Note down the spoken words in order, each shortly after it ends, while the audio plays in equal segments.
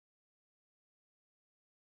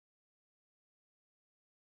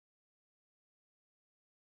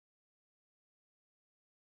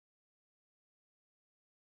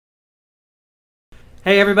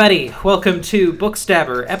Hey everybody, welcome to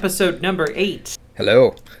Bookstabber, episode number 8.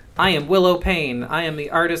 Hello. I am Willow Payne. I am the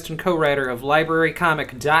artist and co-writer of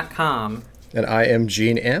LibraryComic.com. And I am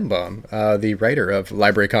Gene Ambaum, the writer of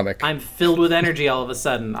Library Comic. I'm filled with energy all of a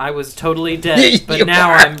sudden. I was totally dead, but now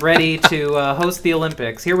I'm ready to host the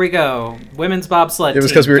Olympics. Here we go. Women's bobsled It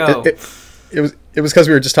was because we were. It was because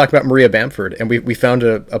we were just talking about Maria Bamford, and we found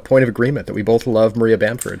a point of agreement that we both love Maria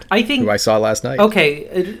Bamford, who I saw last night.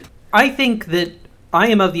 Okay, I think that I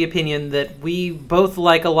am of the opinion that we both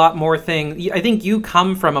like a lot more things. I think you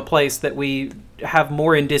come from a place that we have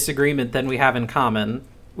more in disagreement than we have in common,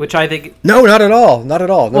 which I think... No, not at all. Not at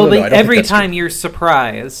all. No, well, no, every time you're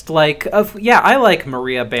surprised. I like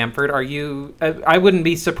Maria Bamford. Are you... I wouldn't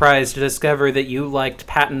be surprised to discover that you liked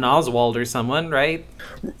Patton Oswalt or someone, right?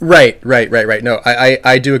 Right. No,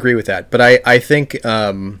 I do agree with that. But I think...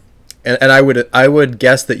 and I would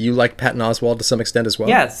guess that you like Patton Oswalt to some extent as well.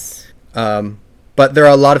 Yes. But there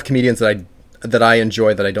are a lot of comedians that I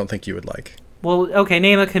enjoy that I don't think you would like. Well, okay,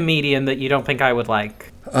 name a comedian that you don't think I would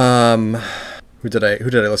like. Who did I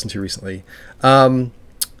listen to recently?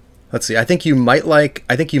 Let's see. I think you might like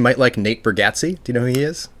Nate Bargatze. Do you know who he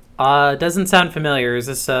is? Doesn't sound familiar. Is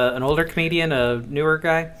this an older comedian, a newer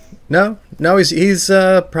guy? No. He's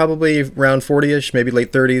probably around 40ish, maybe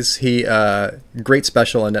late 30s. He great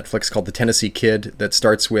special on Netflix called The Tennessee Kid that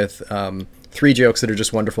starts with 3 jokes that are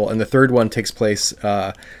just wonderful, and the third one takes place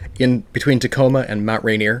in between Tacoma and Mount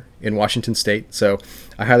Rainier in Washington State. So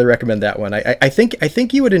I highly recommend that one. I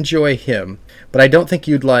think you would enjoy him, but I don't think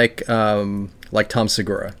you'd like Tom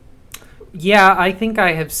Segura. Yeah, I think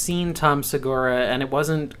I have seen Tom Segura, and it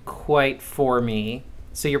wasn't quite for me.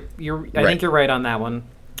 So I think you're right on that one.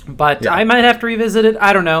 But yeah. I might have to revisit it.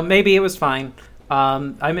 I don't know. Maybe it was fine.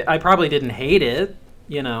 I probably didn't hate it,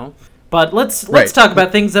 you know. But let's talk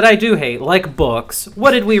about things that I do hate, like books.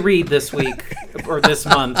 What did we read this week or this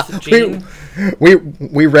month, Gene?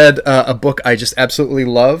 We read a book I just absolutely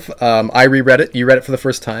love. I reread it. You read it for the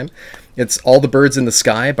first time. It's All the Birds in the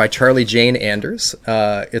Sky by Charlie Jane Anders.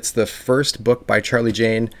 It's the first book by Charlie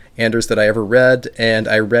Jane Anders that I ever read, and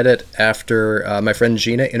I read it after my friend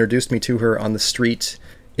Gina introduced me to her on the street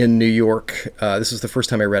in New York. This was the first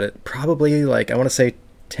time I read it, probably I want to say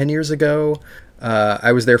 10 years ago.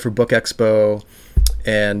 I was there for Book Expo,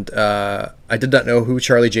 and I did not know who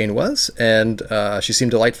Charlie Jane was, and she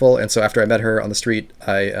seemed delightful. And so after I met her on the street,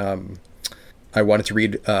 I wanted to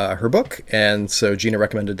read her book, and so Gina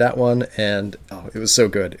recommended that one, and it was so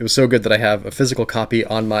good. It was so good that I have a physical copy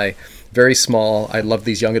on my very small, I love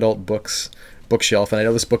these young adult books, bookshelf. And I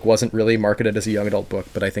know this book wasn't really marketed as a young adult book,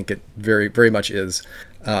 but I think it very, very much is.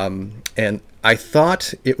 And I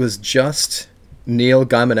thought it was just Neil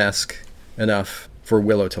Gaiman-esque enough for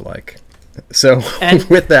Willow to like. So and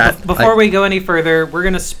with that, before we go any further, we're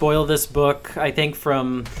going to spoil this book, I think,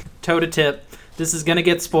 from toe to tip. This is going to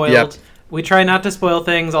get spoiled. Yep. We try not to spoil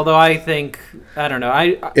things, although I think, I don't know.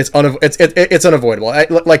 It's unavoidable.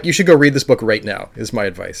 You should go read this book right now, is my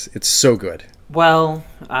advice. It's so good. Well,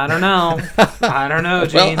 I don't know. I don't know,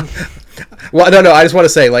 Gene. Well, no. I just want to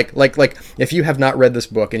say, if you have not read this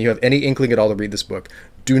book and you have any inkling at all to read this book,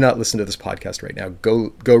 do not listen to this podcast right now.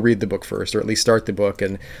 Go read the book first, or at least start the book.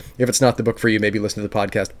 And if it's not the book for you, maybe listen to the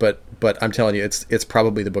podcast. But I'm telling you, it's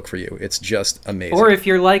probably the book for you. It's just amazing. Or if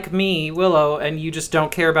you're like me, Willow, and you just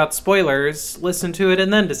don't care about spoilers, listen to it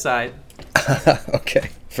and then decide.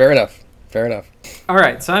 Okay, fair enough. All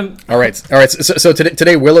right, so All right. So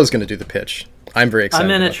today Willow's going to do the pitch. I'm very excited.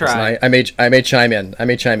 I'm going to try. I may chime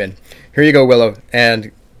in. Here you go, Willow,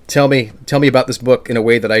 and tell me about this book in a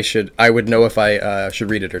way that I would know if I should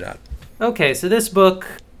read it or not. Okay, so this book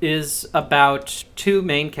is about 2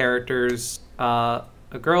 main characters, a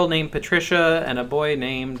girl named Patricia and a boy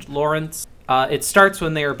named Lawrence. It starts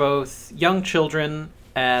when they are both young children,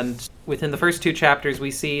 and within the first 2 chapters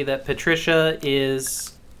we see that Patricia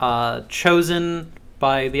is chosen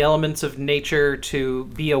by the elements of nature to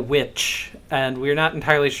be a witch, and we're not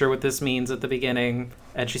entirely sure what this means at the beginning.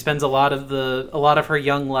 And she spends a lot of her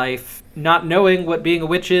young life not knowing what being a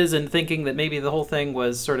witch is and thinking that maybe the whole thing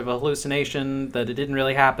was sort of a hallucination, that it didn't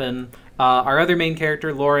really happen. Our other main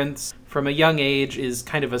character, Lawrence, from a young age is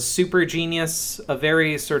kind of a super genius, a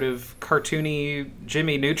very sort of cartoony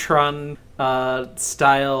Jimmy Neutron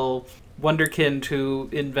style wonderkind who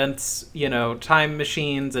invents, time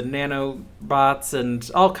machines and nanobots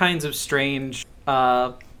and all kinds of strange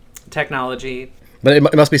technology. But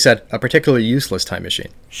it must be said, a particularly useless time machine.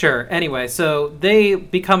 Sure. Anyway, so they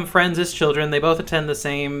become friends as children. They both attend the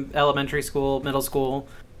same elementary school, middle school.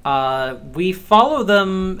 We follow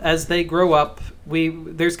them as they grow up.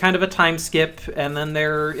 There's kind of a time skip, and then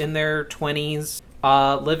they're in their 20s.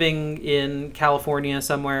 living in California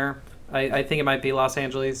somewhere. I think it might be Los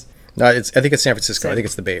Angeles. No, I think it's San Francisco. I think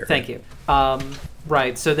it's the Bay Area. Thank you.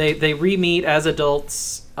 Right, so they re-meet as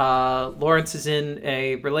adults. Lawrence is in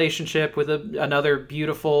a relationship with another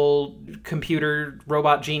beautiful computer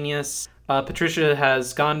robot genius. Patricia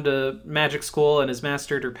has gone to magic school and has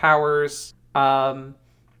mastered her powers. And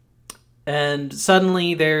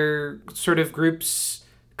suddenly their sort of groups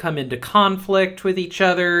come into conflict with each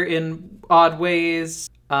other in odd ways.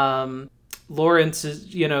 Lawrence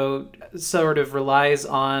is, sort of relies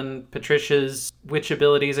on Patricia's witch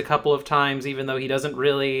abilities a couple of times, even though he doesn't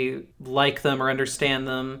really like them or understand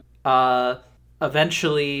them.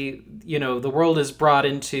 Eventually, the world is brought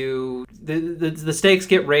into... The stakes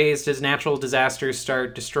get raised as natural disasters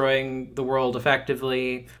start destroying the world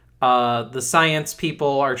effectively. The science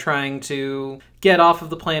people are trying to get off of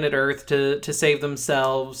the planet Earth to save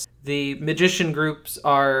themselves. The magician groups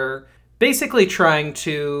are basically trying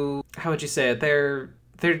to... How would you say it? They're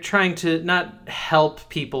trying to not help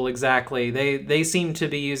people exactly. They seem to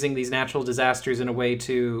be using these natural disasters in a way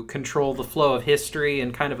to control the flow of history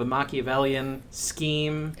in kind of a Machiavellian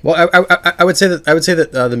scheme. Well, I would say that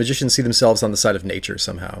the magicians see themselves on the side of nature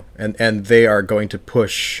somehow, and they are going to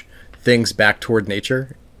push things back toward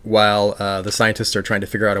nature, while the scientists are trying to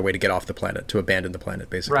figure out a way to get off the planet, to abandon the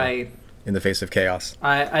planet, basically. Right. In the face of chaos.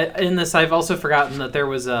 In this, I've also forgotten that there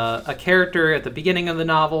was a character at the beginning of the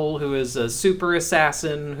novel who is a super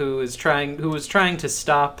assassin who was trying to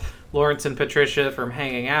stop Lawrence and Patricia from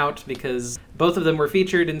hanging out because both of them were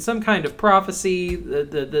featured in some kind of prophecy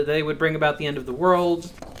that they would bring about the end of the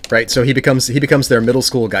world. Right, so he becomes their middle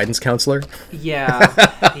school guidance counselor. Yeah.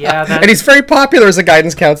 And he's very popular as a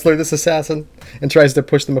guidance counselor, this assassin, and tries to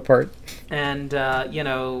push them apart. And,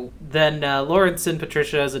 then Lawrence and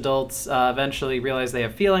Patricia as adults eventually realize they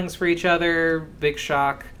have feelings for each other. Big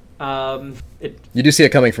shock. You do see it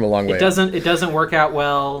coming from a long way. It doesn't work out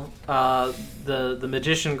well. The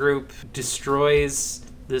magician group destroys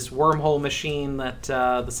this wormhole machine that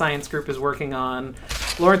the science group is working on.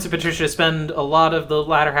 Lawrence and Patricia spend a lot of the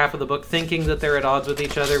latter half of the book thinking that they're at odds with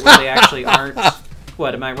each other when they actually aren't.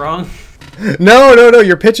 What, am I wrong? No.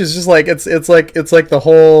 Your pitch is just like it's like the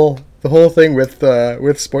whole thing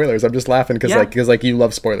with spoilers. I'm just laughing because you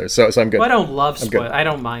love spoilers. So I'm good. Well, I don't love spoilers. I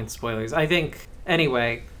don't mind spoilers. I think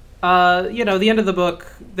anyway. The end of the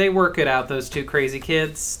book, they work it out. Those two crazy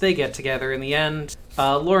kids, they get together in the end.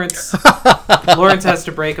 Lawrence has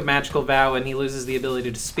to break a magical vow, and he loses the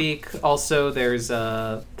ability to speak. Also, there's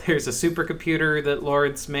a supercomputer that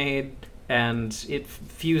Lawrence made, and it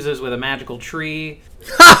fuses with a magical tree.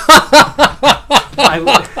 I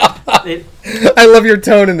love your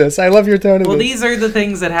tone in this. Well, these are the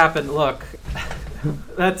things that happen. Look,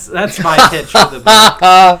 that's my pitch for the book.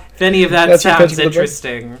 If any of that sounds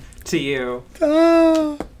interesting to you,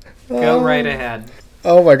 go right ahead.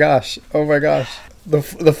 Oh my gosh. The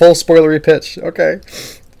full spoilery pitch. Okay.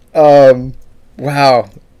 Wow.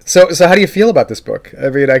 So how do you feel about this book? I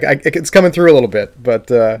mean, it's coming through a little bit, but...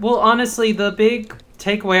 Well, honestly, the big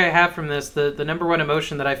takeaway I have from this, the number one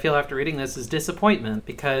emotion that I feel after reading this is disappointment,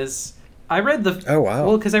 because I read the... Oh, wow.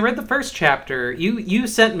 Well, because I read the first chapter. You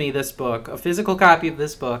sent me this book, a physical copy of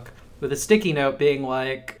this book, with a sticky note being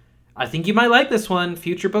like, I think you might like this one,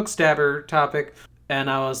 future Bookstabber topic. And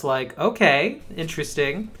I was like, okay,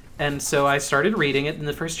 interesting. And so I started reading it. In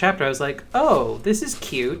the first chapter, I was like, oh, this is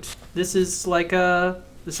cute. This is like a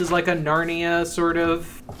Narnia sort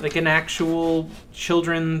of, like an actual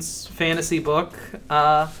children's fantasy book.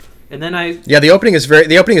 And then the opening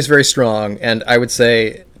is very strong, and I would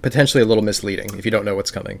say potentially a little misleading if you don't know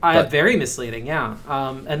what's coming. Very misleading, yeah.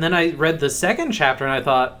 And then I read the second chapter and I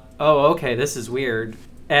thought, oh, okay, this is weird.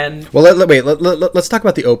 And well, let's talk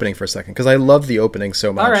about the opening for a second, because I love the opening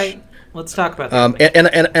so much. All right, let's talk about that.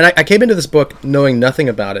 And I came into this book knowing nothing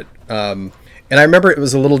about it. And I remember it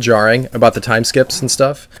was a little jarring about the time skips and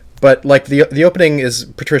stuff. But like the opening is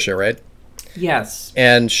Patricia, right? Yes.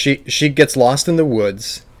 And she gets lost in the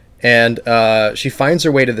woods, and she finds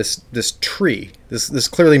her way to this tree, this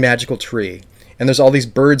clearly magical tree, and there's all these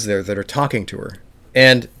birds there that are talking to her,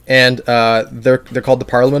 and they're called the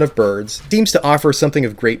Parliament of Birds. It seems to offer something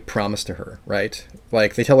of great promise to her, right?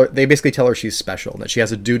 Like they basically tell her she's special, and that she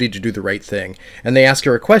has a duty to do the right thing, and they ask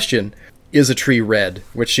her a question: is a tree red?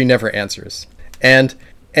 Which she never answers, and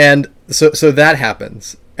so that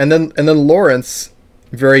happens, and then Lawrence,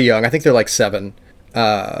 very young, I think they're like 7.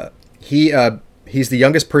 He's the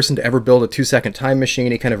youngest person to ever build a 2-second time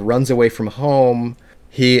machine. He kind of runs away from home.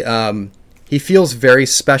 He feels very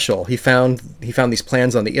special. He found these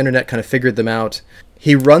plans on the internet, kind of figured them out.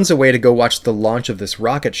 He runs away to go watch the launch of this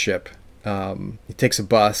rocket ship. He takes a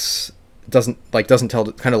bus, doesn't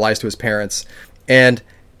tell, kind of lies to his parents, and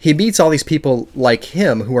he meets all these people like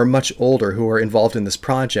him who are much older, who are involved in this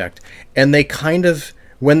project, and they kind of,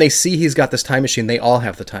 when they see he's got this time machine, they all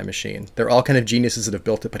have the time machine. They're all kind of geniuses that have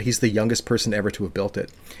built it, but he's the youngest person ever to have built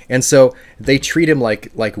it. And so they treat him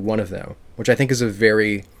like one of them, which I think is a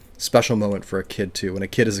very special moment for a kid too, when a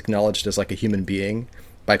kid is acknowledged as like a human being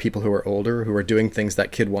by people who are older, who are doing things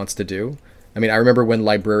that kid wants to do. I mean, I remember when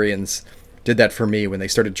librarians did that for me, when they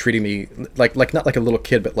started treating me like not like a little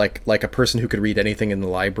kid, but like a person who could read anything in the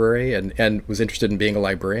library and was interested in being a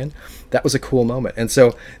librarian. That was a cool moment. And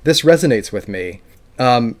so this resonates with me.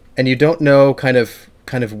 And you don't know kind of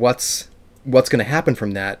what's going to happen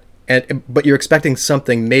from that. But you're expecting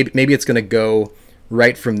something, maybe it's going to go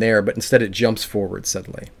right from there, but instead it jumps forward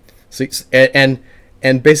suddenly. So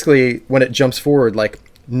and basically when it jumps forward, like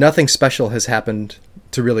nothing special has happened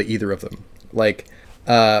to really either of them. Like,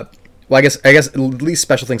 well, I guess at least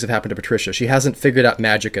special things have happened to Patricia. She hasn't figured out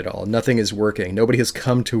magic at all. Nothing is working. Nobody has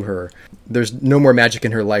come to her. There's no more magic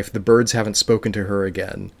in her life. The birds haven't spoken to her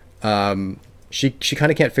again. She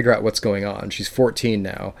kind of can't figure out what's going on. She's 14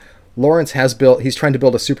 now. Lawrence he's trying to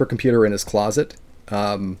build a supercomputer in his closet,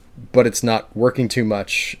 but it's not working too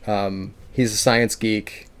much. He's a science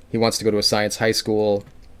geek. He wants to go to a science high school.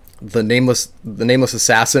 The nameless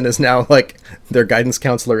assassin is now like their guidance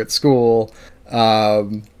counselor at school.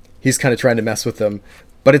 He's kind of trying to mess with them,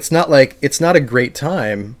 but it's not a great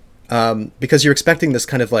time, because you're expecting this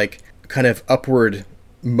kind of upward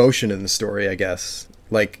motion in the story, I guess,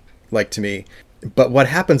 like to me. But what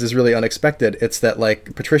happens is really unexpected. It's that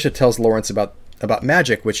like Patricia tells Lawrence about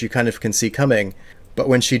magic, which you kind of can see coming, but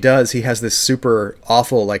when she does, he has this super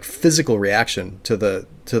awful like physical reaction to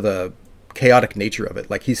the chaotic nature of it.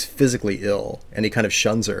 Like he's physically ill, and he kind of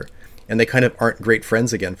shuns her, and they kind of aren't great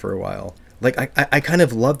friends again for a while. Like, I kind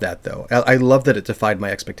of love that, though. I love that it defied my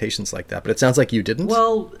expectations like that, but it sounds like you didn't.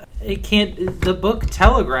 Well, it can't... The book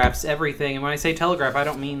telegraphs everything, and when I say telegraph, I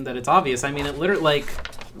don't mean that it's obvious. I mean, it literally, like,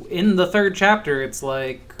 in the third chapter, it's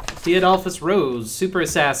like, Theodolphus Rose, super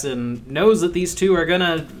assassin, knows that these two are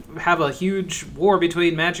gonna have a huge war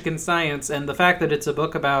between magic and science, and the fact that it's a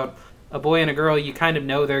book about a boy and a girl, you kind of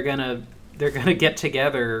know they're gonna get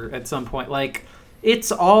together at some point. Like...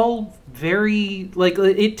 It's all very, like,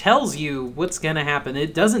 it tells you what's going to happen.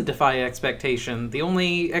 It doesn't defy expectation. The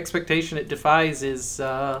only expectation it defies is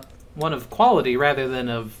one of quality rather than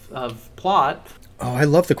of plot. Oh, I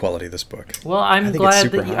love the quality of this book. Well, I'm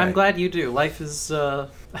glad you do. Life is, I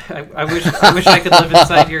wish I could live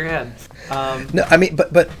inside your head. No, I mean,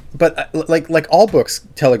 but like all books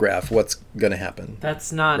telegraph what's going to happen.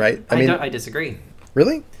 That's not, right? I disagree.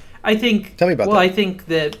 Really? I think, tell me about that. Well, I think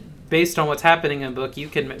that based on what's happening in a book, you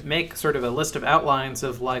can make sort of a list of outlines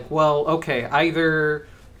of like, well, okay, either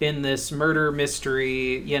in this murder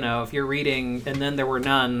mystery, you know, if you're reading and then there were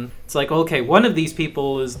none, it's like, okay, one of these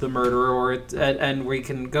people is the murderer, and we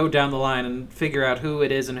can go down the line and figure out who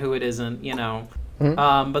it is and who it isn't, you know.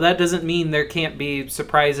 Mm-hmm. But that doesn't mean there can't be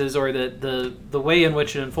surprises or that the way in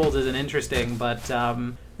which it unfolds isn't interesting, but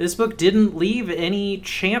this book didn't leave any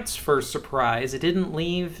chance for surprise. It didn't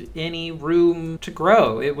leave any room to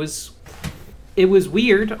grow. It was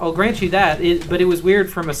weird. I'll grant you that. But it was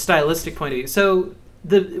weird from a stylistic point of view. So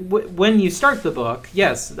when you start the book,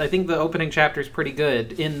 yes, I think the opening chapter is pretty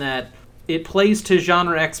good in that it plays to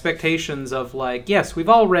genre expectations of like, yes, we've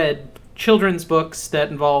all read children's books that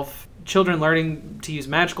involve children learning to use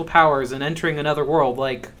magical powers and entering another world.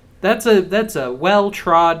 Like that's a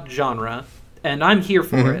well-trod genre. And I'm here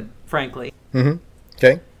for it, frankly. Mm-hmm.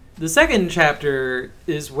 Okay. The second chapter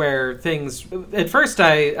is where things... At first,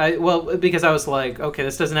 because I was like, okay,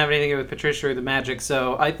 this doesn't have anything to do with Patricia or the magic,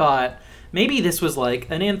 so I thought maybe this was like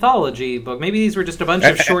an anthology book. Maybe these were just a bunch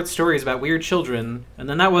of short stories about weird children, and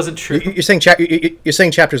then that wasn't true. You're saying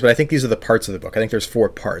chapters, but I think these are the parts of the book. I think there's 4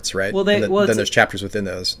 parts, right? Well, then there's chapters within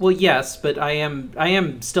those. Well, yes, but I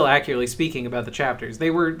am still accurately speaking about the chapters.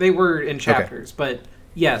 They were in chapters, but...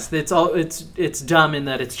 Yes, it's dumb in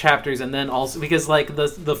that it's chapters, and then also because like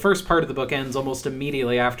the first part of the book ends almost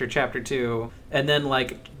immediately after chapter 2, and then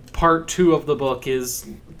like part 2 of the book is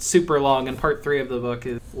super long, and part 3 of the book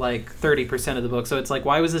is like 30% of the book. So it's like,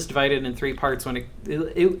 why was this divided in 3 parts when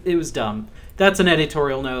it was dumb? That's an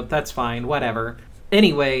editorial note. That's fine. Whatever.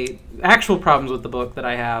 Anyway, actual problems with the book that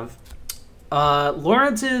I have.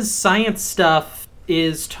 Lawrence's science stuff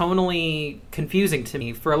is tonally confusing to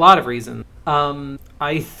me for a lot of reasons.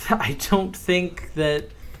 I don't think that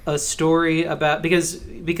a story about because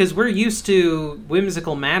we're used to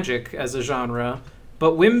whimsical magic as a genre,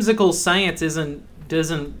 but whimsical science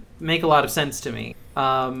doesn't make a lot of sense to me.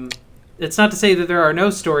 it's not to say that there are no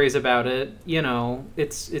stories about it. You know,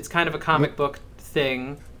 it's kind of a comic book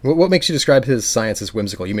thing. What makes you describe his science as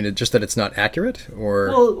whimsical? You mean just that it's not accurate, or?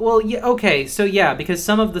 Well, yeah, okay, so yeah, because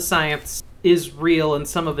some of the science is real and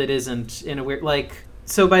some of it isn't in a weird, like,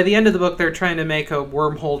 so by the end of the book, they're trying to make a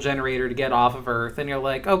wormhole generator to get off of Earth, and you're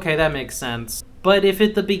like, okay, that makes sense. But if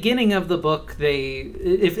at the beginning of the book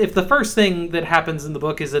if the first thing that happens in the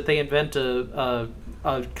book is that they invent a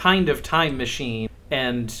kind of time machine,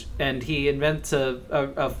 and he invents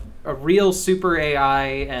a real super AI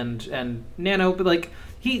and nano, but like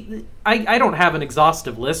I don't have an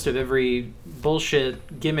exhaustive list of every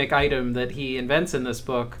bullshit gimmick item that he invents in this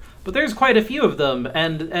book, but there's quite a few of them,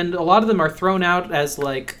 and a lot of them are thrown out as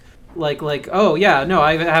like oh yeah, no,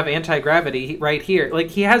 I have anti-gravity right here.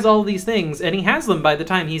 Like, he has all these things, and he has them by the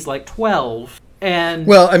time he's like 12. And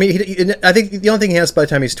well, I mean, I think the only thing he has by the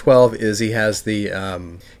time he's 12 is he has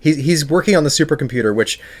the he's working on the supercomputer,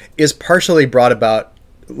 which is partially brought about,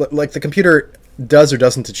 like, the computer does or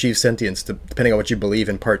doesn't achieve sentience, depending on what you believe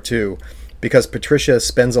in part 2, because Patricia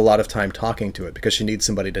spends a lot of time talking to it because she needs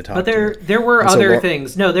somebody to talk to. But there were other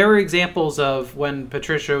things. No, there were examples of when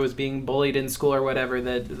Patricia was being bullied in school or whatever,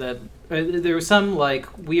 that there was some like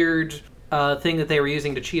weird thing that they were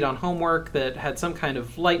using to cheat on homework that had some kind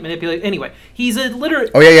of light manipulation. Anyway, he's a literate...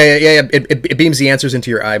 Oh, yeah. It beams the answers into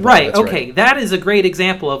your eyeball. Right, okay. Right. That is a great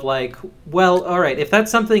example of like, well, all right, if that's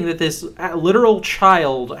something that this literal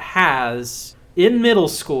child has in middle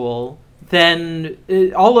school, then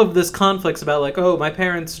all of this conflicts about like, oh, my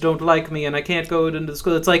parents don't like me and I can't go into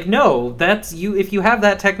school. It's like, no, that's you. If you have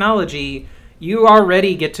that technology, you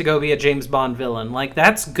already get to go be a James Bond villain. Like,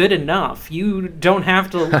 that's good enough. You don't have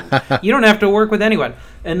to. You don't have to work with anyone.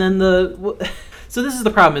 And then so this is the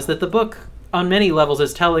problem: is that the book on many levels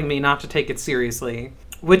is telling me not to take it seriously,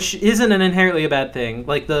 which isn't an inherently a bad thing.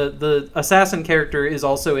 Like the assassin character is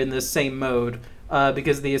also in this same mode.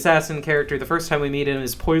 Because the assassin character, the first time we meet him,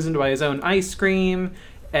 is poisoned by his own ice cream,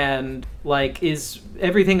 and like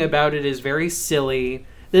everything about it is very silly.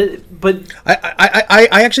 But I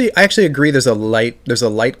actually agree. There's a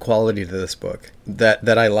light quality to this book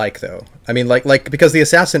that I like, though. I mean, like because the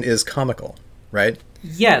assassin is comical, right?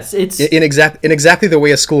 Yes, it's in exactly the way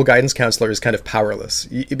a school guidance counselor is kind of powerless.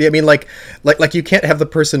 I mean, like you can't have the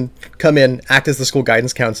person come in, act as the school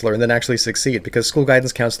guidance counselor, and then actually succeed, because school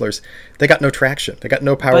guidance counselors, they got no traction, they got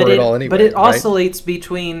no power at all anyway. But it right? oscillates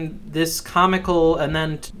between this comical and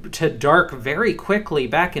then to dark very quickly,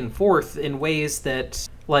 back and forth in ways that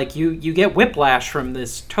like you get whiplash from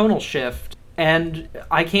this tonal shift, and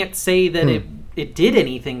I can't say that it did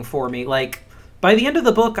anything for me. Like, by the end of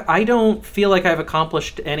the book, I don't feel like I've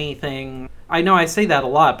accomplished anything. I know I say that a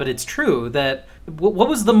lot, but it's true that... What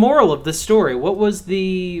was the moral of this story? What was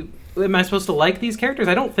the... Am I supposed to like these characters?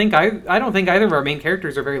 I don't think either of our main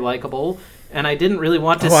characters are very likable, and I didn't really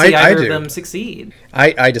want to see either of them succeed.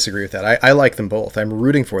 I disagree with that. I like them both. I'm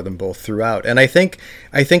rooting for them both throughout, and I think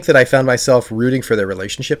that I found myself rooting for their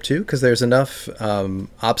relationship too, because there's enough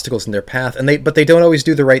obstacles in their path, but they don't always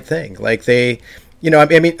do the right thing. Like they... You know,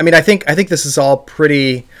 I mean, I think this is all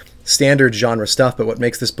pretty standard genre stuff, but what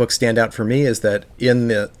makes this book stand out for me is that in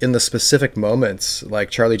the specific moments,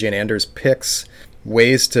 like Charlie Jane Anders picks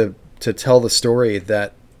ways to tell the story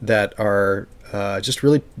that are just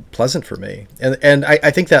really pleasant for me, and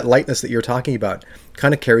I think that lightness that you're talking about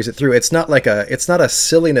kind of carries it through. It's not a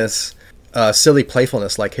silliness. Silly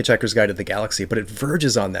playfulness like Hitchhiker's Guide to the Galaxy, but it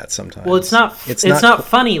verges on that sometimes. Well, it's not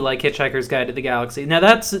funny like Hitchhiker's Guide to the Galaxy. Now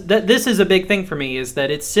this is a big thing for me, is that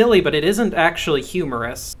it's silly, but it isn't actually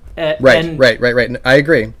humorous. Right. I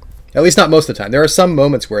agree. At least not most of the time. There are some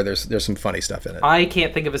moments where there's some funny stuff in it. I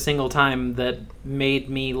can't think of a single time that made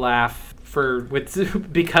me laugh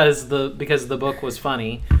because the book was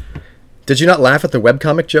funny. Did you not laugh at the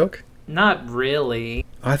webcomic joke? Not really.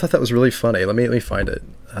 Oh, I thought that was really funny. Let me find it.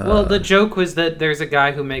 Well, the joke was that there's a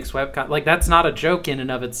guy who makes webcomics. Like, that's not a joke in and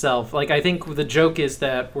of itself. Like, I think the joke is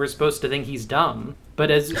that we're supposed to think he's dumb. But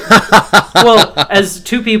as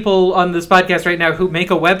two people on this podcast right now who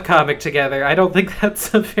make a webcomic together, I don't think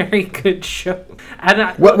that's a very good joke. I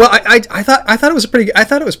thought it was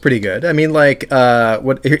pretty good. I mean, like,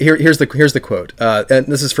 here's the quote, and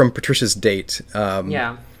this is from Patricia's date.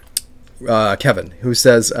 Yeah. Kevin, who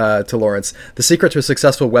says to Lawrence, "The secret to a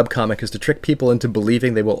successful webcomic is to trick people into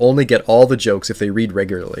believing they will only get all the jokes if they read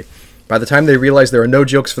regularly. By the time they realize there are no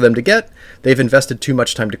jokes for them to get, they've invested too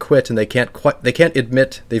much time to quit, and they can't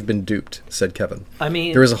admit they've been duped," said Kevin. I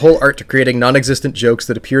mean, there is a whole art to creating non-existent jokes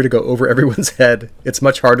that appear to go over everyone's head. It's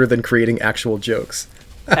much harder than creating actual jokes.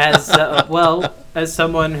 As well, as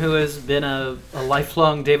someone who has been a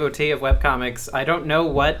lifelong devotee of webcomics, I don't know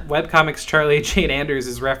what webcomics Charlie Jane Anders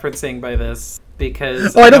is referencing by this,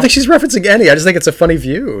 because Oh, I don't think she's referencing any. I just think it's a funny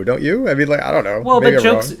view, don't you? I mean, like, I don't know. well, Maybe but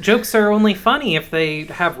I'm wrong. jokes are only funny if they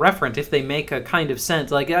have reference, if they make a kind of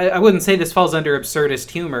sense. Like I wouldn't say this falls under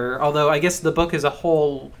absurdist humor, although I guess the book as a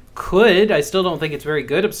whole could. I still don't think it's very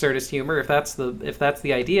good absurdist humor if that's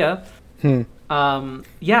the idea.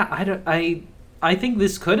 Yeah, I think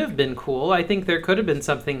this could have been cool. I think there could have been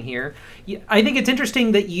something here. I think it's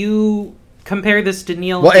interesting that you compare this to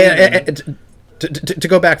Neil Well, Gaiman. to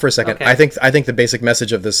go back for a second, Okay. I think the basic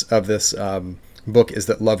message of this book is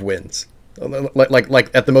that love wins. Like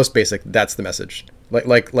at the most basic, that's the message.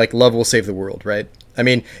 Like love will save the world, right? I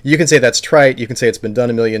mean, you can say that's trite. You can say it's been done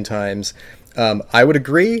a million times. I would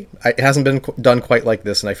agree. It hasn't been done quite like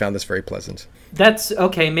this, and I found this very pleasant. That's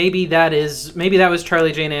okay. Maybe that was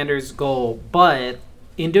Charlie Jane Anders' goal, but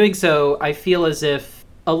in doing so, I feel as if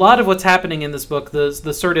a lot of what's happening in this book,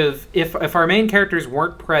 the sort of if our main characters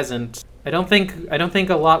weren't present, I don't think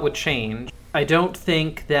a lot would change. I don't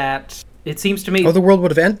think that it seems to me. Oh, the world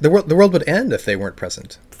would have end. The world would end if they weren't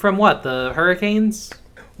present. From what, the hurricanes?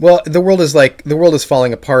 Well, the world is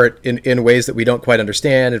falling apart in ways that we don't quite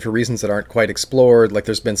understand, and for reasons that aren't quite explored. Like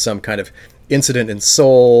there's been some kind of incident in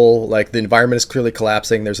Seoul. Like the environment is clearly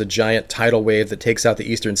collapsing. There's a giant tidal wave that takes out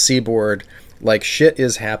the eastern seaboard. Like shit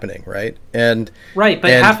is happening, right? Right, but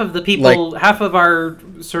and, half of the people, half of our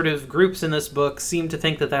sort of groups in this book seem to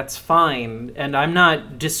think that that's fine, and I'm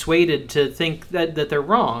not dissuaded to think that they're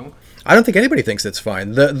wrong. I don't think anybody thinks it's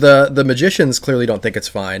fine. The magicians clearly don't think it's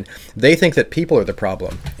fine. They think that people are the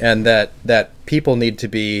problem, and that people need to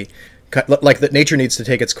be like that nature needs to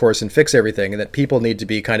take its course and fix everything, and that people need to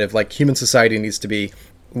be kind of like human society needs to be,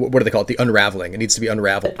 what do they call it? The unraveling. It needs to be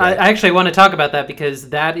unraveled. Right? I actually want to talk about that because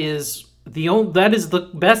that is the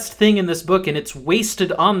best thing in this book, and it's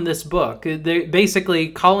wasted on this book. They're basically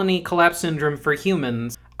colony collapse syndrome for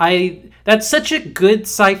humans. That's such a good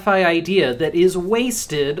sci-fi idea that is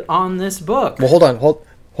wasted on this book. Well, hold on.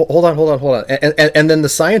 And then the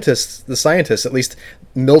scientists, at least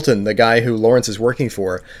Milton, the guy who Lawrence is working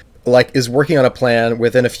for, like is working on a plan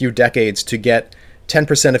within a few decades to get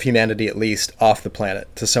 10% of humanity at least off the planet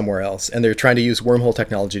to somewhere else. And they're trying to use wormhole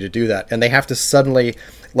technology to do that. And they have to suddenly,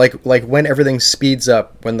 like when everything speeds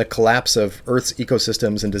up, when the collapse of Earth's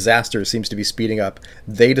ecosystems and disasters seems to be speeding up,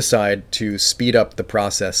 they decide to speed up the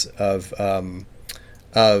process of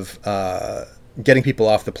getting people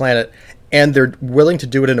off the planet. And they're willing to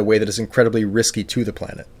do it in a way that is incredibly risky to the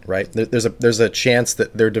planet, right? There's a chance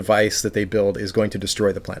that their device that they build is going to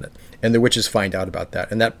destroy the planet. And the witches find out about that.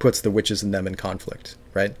 And that puts the witches and them in conflict,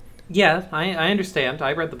 right? Yeah, I understand.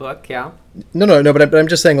 I read the book, yeah. No, but I'm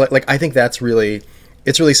just saying, like I think it's really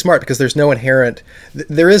smart because there's no inherent,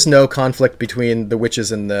 there is no conflict between the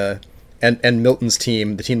witches and and Milton's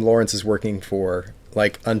team, the team Lawrence is working for,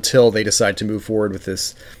 like until they decide to move forward with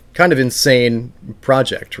this kind of insane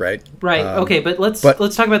project, right? Right. Okay, but let's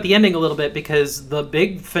talk about the ending a little bit, because the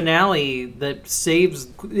big finale that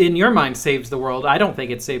in your mind saves the world, I don't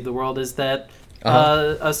think it saved the world, is that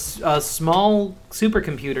a small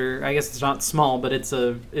supercomputer, I guess it's not small, but it's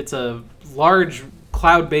a large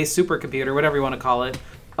cloud-based supercomputer, whatever you want to call it,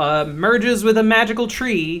 merges with a magical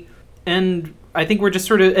tree, and I think we're just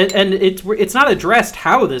sort of, and it's not addressed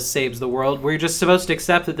how this saves the world. We're just supposed to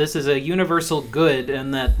accept that this is a universal good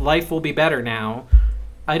and that life will be better now.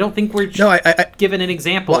 I don't think we're given an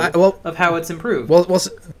example of how it's improved.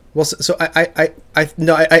 So I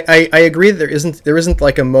agree that there isn't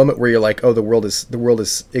like a moment where you're like, oh, the world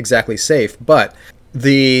is exactly safe. But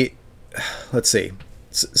let's see.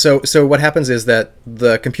 So what happens is that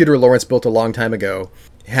the computer Lawrence built a long time ago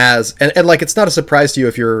has, and like it's not a surprise to you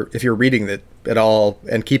if you're reading it at all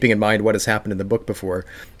and keeping in mind what has happened in the book before.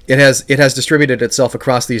 It has distributed itself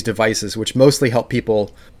across these devices, which mostly help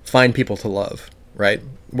people find people to love. Right?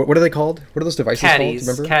 What are they called? What are those devices caddies.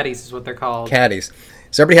 called? Remember? Caddies is what they're called. Caddies.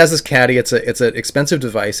 So everybody has this caddy. It's an expensive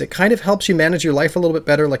device. It kind of helps you manage your life a little bit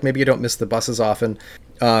better. Like maybe you don't miss the buses often.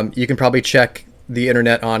 You can probably check the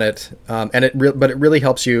internet on it, but it really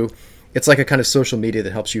helps you. It's like a kind of social media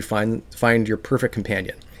that helps you find your perfect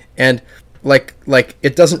companion. And like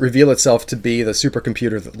it doesn't reveal itself to be the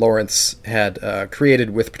supercomputer that Lawrence had created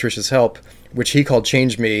with Patricia's help, which he called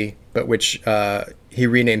Change Me, but which he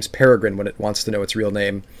renames Peregrine when it wants to know its real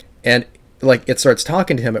name. And like it starts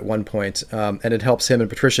talking to him at one point, and it helps him and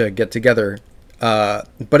Patricia get together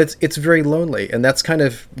but it's very lonely, and that's kind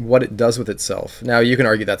of what it does with itself. Now, you can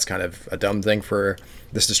argue that's kind of a dumb thing for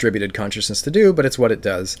this distributed consciousness to do, but it's what it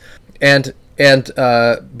does. But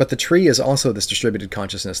the tree is also this distributed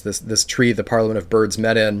consciousness, this tree the Parliament of Birds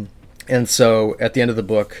met in. And so at the end of the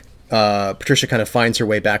book, Patricia kind of finds her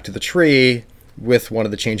way back to the tree with one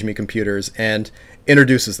of the Change Me computers and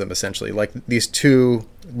introduces them, essentially. Like, these two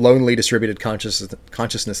lonely distributed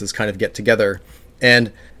consciousnesses kind of get together.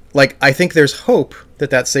 And, like, I think there's hope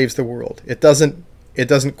that saves the world. It doesn't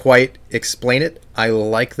quite explain it. I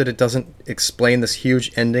like that it doesn't explain this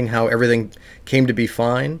huge ending, how everything came to be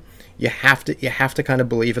fine. You have to kind of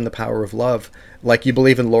believe in the power of love, like you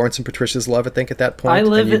believe in Lawrence and Patricia's love. I think at that point, I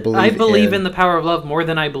believe in the power of love more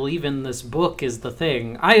than I believe in this book. Is the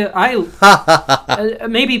thing.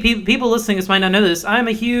 Maybe people listening to this might not know this. I'm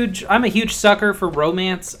a huge sucker for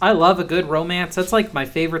romance. I love a good romance. That's like my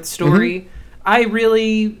favorite story. Mm-hmm.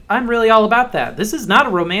 I'm really all about that. This is not a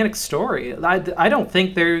romantic story. I don't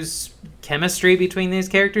think there's chemistry between these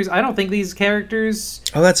characters. I don't think these characters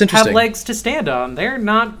that's interesting. Have legs to stand on. They're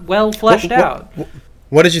not well fleshed out.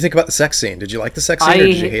 What did you think about the sex scene? Did you like the sex scene, or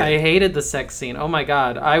did you hate it? I hated the sex scene. Oh my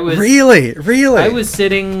god. Really? I was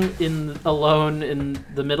sitting alone in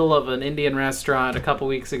the middle of an Indian restaurant a couple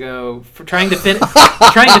weeks ago trying to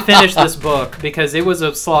finish this book, because it was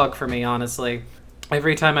a slog for me, honestly.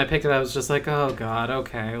 Every time I picked it up, I was just like, oh god,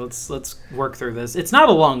 okay, let's work through this. It's not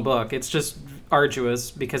a long book. It's just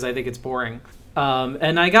arduous because I think it's boring.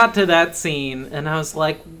 And I got to that scene and I was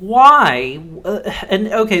like, why? And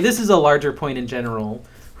okay, this is a larger point in general.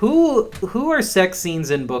 Who are sex scenes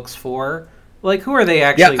in books for? Like, who are they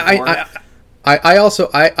actually for? I also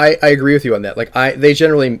agree with you on that. Like, they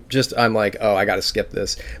generally just, I'm like, oh, I got to skip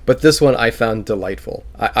this. But this one I found delightful.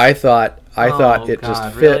 I thought it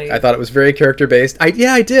just fit. Really? I thought it was very character based. I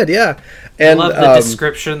did. And I love the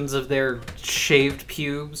descriptions of their shaved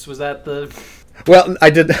pubes. Was that the? Well, I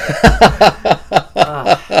did.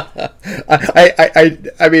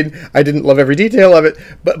 I mean, I didn't love every detail of it,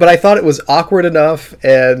 but I thought it was awkward enough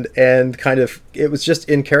and kind of, it was just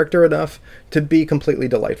in character enough to be completely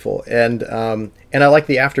delightful. And I like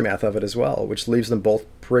the aftermath of it as well, which leaves them both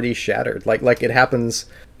pretty shattered. Like it happens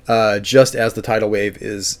just as the tidal wave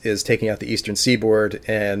is taking out the eastern seaboard,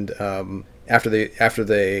 and after their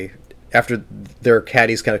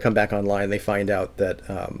caddies kind of come back online, they find out that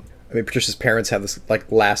Patricia's parents have this like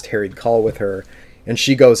last harried call with her, and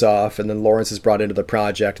she goes off, and then Lawrence is brought into the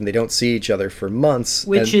project, and they don't see each other for months.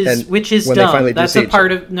 Which is dumb. This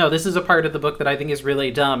is a part of the book that I think is really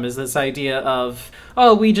dumb, is this idea of,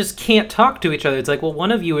 oh, we just can't talk to each other. It's like, well,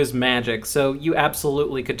 one of you is magic, so you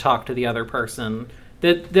absolutely could talk to the other person.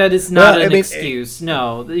 That is not an excuse.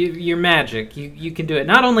 No, you're magic. You can do it.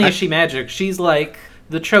 Not only is she magic, she's like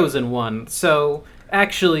the chosen one. So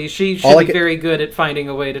actually, she should be very good at finding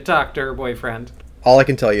a way to talk to her boyfriend. All I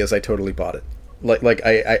can tell you is I totally bought it. Like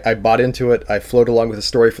I bought into it. I flowed along with the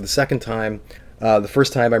story for the second time. The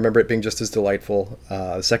first time I remember it being just as delightful.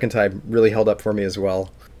 The second time really held up for me as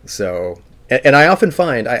well. So, and I often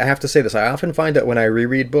find, I have to say this, I often find that when I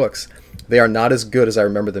reread books, they are not as good as I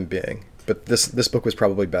remember them being. But this book was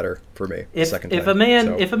probably better for me the second time. If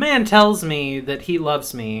a man tells me that he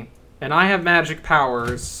loves me, and I have magic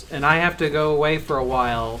powers, and I have to go away for a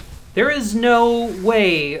while, there is no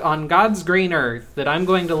way on God's green earth that I'm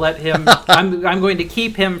going to let him. I'm going to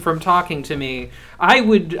keep him from talking to me. I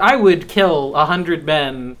would kill 100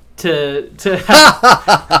 men to.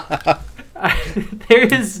 There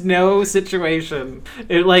is no situation.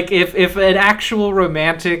 If an actual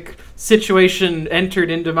romantic situation entered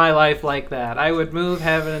into my life like that, I would move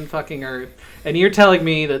heaven and fucking earth. And you're telling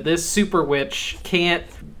me that this super witch can't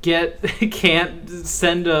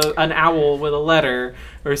send an owl with a letter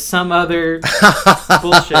or some other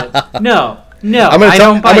bullshit? No. I'm going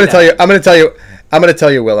to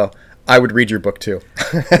tell you, Willow, I would read your book too,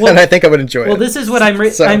 and I think I would enjoy it. Well, this is what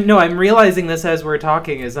I'm realizing this as we're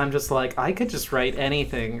talking, is I'm just like, I could just write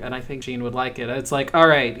anything, and I think Gene would like it. It's like, all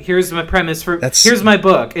right, here's my premise here's my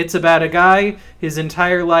book. It's about a guy. His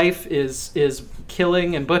entire life is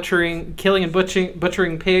killing and butchering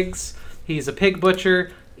pigs. He's a pig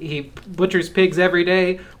butcher. He butchers pigs every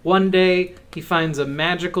day. One day, he finds a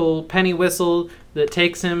magical penny whistle that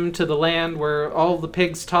takes him to the land where all the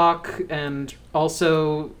pigs talk, and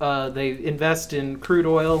also they invest in crude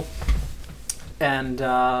oil. And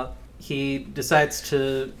he decides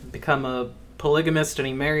to become a polygamist, and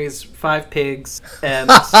he marries 5 pigs. And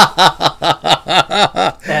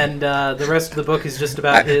and the rest of the book is just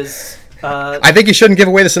about his... I think you shouldn't give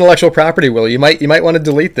away this intellectual property, Will. You might want to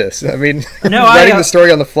delete this. I mean, writing the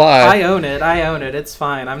story on the fly. I own it. It's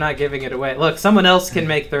fine. I'm not giving it away. Look, someone else can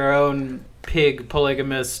make their own pig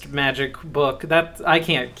polygamist magic book. That I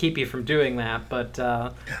can't keep you from doing that, but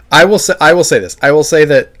I will say this. I will say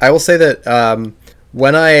that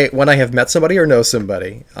when I have met somebody or know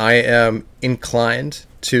somebody, I am inclined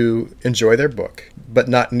to enjoy their book, but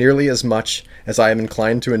not nearly as much as I am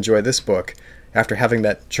inclined to enjoy this book after having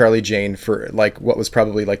met Charlie Jane for like what was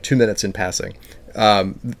probably like 2 minutes in passing.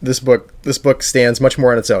 This book stands much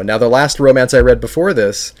more on its own. Now, the last romance I read before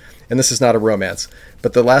this, and this is not a romance,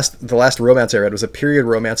 but the last romance I read was a period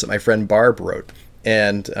romance that my friend Barb wrote,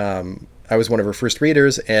 and I was one of her first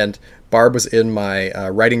readers, and Barb was in my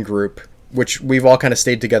writing group, which we've all kind of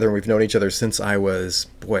stayed together, and we've known each other since I was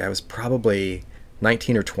probably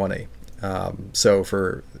 19 or 20. So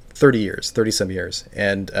for 30 some years.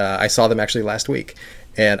 And I saw them actually last week.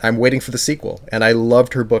 And I'm waiting for the sequel. And I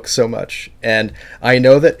loved her book so much. And I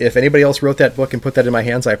know that if anybody else wrote that book and put that in my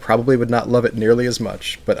hands, I probably would not love it nearly as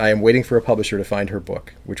much. But I am waiting for a publisher to find her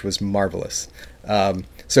book, which was marvelous.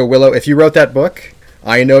 So Willow, if you wrote that book,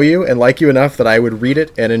 I know you and like you enough that I would read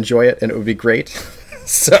it and enjoy it, and it would be great.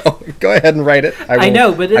 So go ahead and write it. I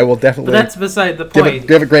will definitely. But that's beside the point.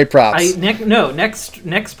 Give it great props. Next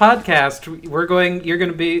podcast you're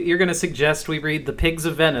going to suggest we read The Pigs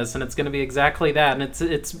of Venice, and it's going to be exactly that, and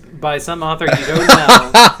it's by some author you don't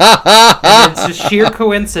know. And it's a sheer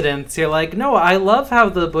coincidence. You're like, no, I love how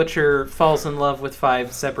the butcher falls in love with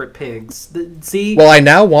 5 separate pigs. See? Well, I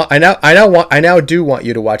now do want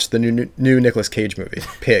you to watch the new Nicolas Cage movie,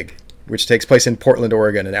 Pig, which takes place in Portland,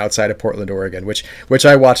 Oregon, and outside of Portland, Oregon, which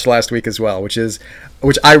I watched last week as well, which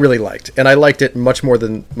I really liked, and I liked it much more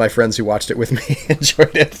than my friends who watched it with me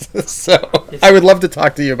enjoyed it. So I would love to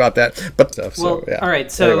talk to you about that. But all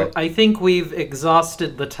right. So anyway. I think we've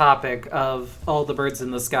exhausted the topic of All the Birds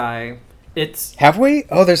in the Sky. Have we?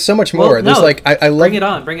 Oh, there's so much more. Well, there's no, I bring it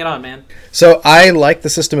on, man. So I like the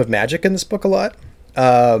system of magic in this book a lot.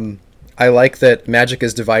 I like that magic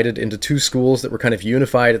is divided into 2 schools that were kind of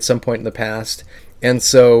unified at some point in the past. And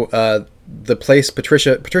so the place,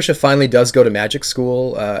 Patricia finally does go to magic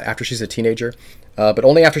school after she's a teenager, but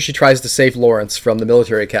only after she tries to save Lawrence from the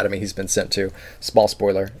military academy he's been sent to. Small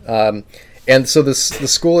spoiler. And so the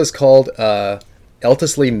school is called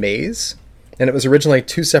Elderslie Maze, and it was originally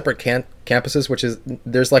 2 separate campuses,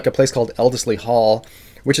 there's like a place called Elderslie Hall,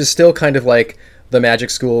 which is still kind of like the magic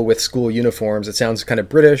school with school uniforms. It sounds kind of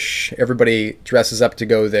British. Everybody dresses up to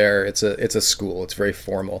go there. It's a school. It's very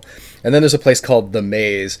formal. And then there's a place called the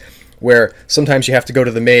Maze, where sometimes you have to go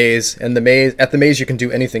to the maze, and at the maze you can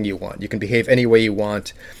do anything you want. You can behave any way you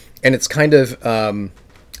want. And it's kind of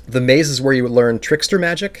the maze is where you learn trickster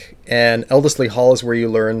magic, and Elderslie Hall is where you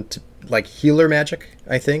learn healer magic,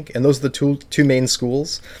 I think. And those are the two main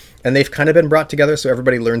schools. And they've kind of been brought together, so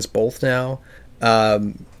everybody learns both now.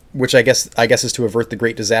 Which I guess is to avert the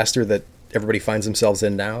great disaster that everybody finds themselves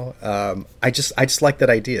in now. I just like that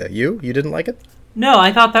idea. You didn't like it? No,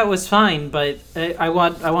 I thought that was fine, but I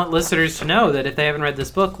want listeners to know that if they haven't read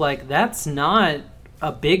this book, that's not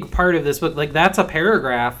a big part of this book. That's a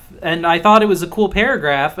paragraph, and I thought it was a cool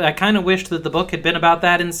paragraph. I kind of wished that the book had been about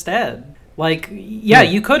that instead.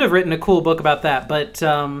 You could have written a cool book about that, but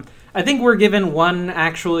I think we're given one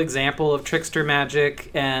actual example of trickster magic,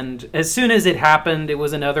 and as soon as it happened, it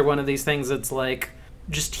was another one of these things that's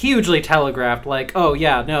just hugely telegraphed.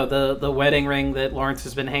 The wedding ring that Lawrence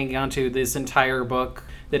has been hanging on to this entire book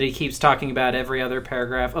that he keeps talking about every other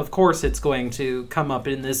paragraph. Of course it's going to come up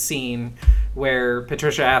in this scene where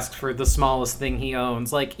Patricia asks for the smallest thing he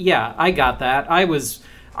owns. I got that. I was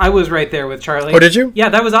right there with Charlie. Oh, did you? Yeah,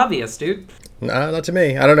 that was obvious, dude. No, not to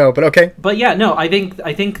me. I don't know, but okay. But yeah, no, I think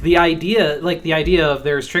the idea of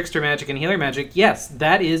there's trickster magic and healer magic, yes,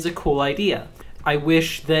 that is a cool idea. I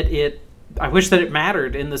wish that it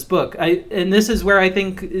mattered in this book. And this is where I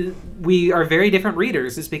think we are very different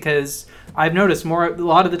readers, is because I've noticed a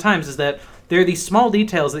lot of the times is that there are these small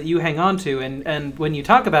details that you hang on to, and when you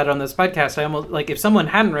talk about it on this podcast, I almost if someone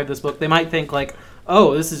hadn't read this book, they might think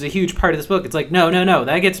oh, this is a huge part of this book. It's no,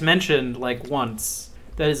 that gets mentioned once.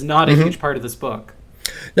 That is not a huge part of this book.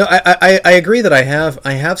 No, I agree that I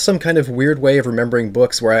have some kind of weird way of remembering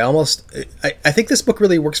books where I think this book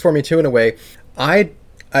really works for me too in a way.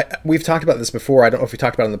 We've talked about this before. I don't know if we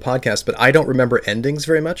talked about it on the podcast, but I don't remember endings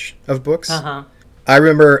very much of books. Uh-huh. I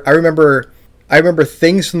remember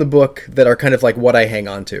things from the book that are kind of what I hang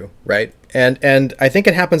on to, right? And I think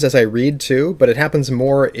it happens as I read too, but it happens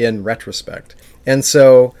more in retrospect. And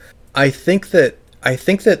so I think that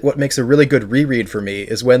what makes a really good reread for me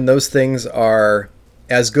is when those things are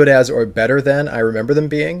as good as or better than I remember them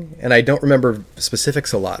being, and I don't remember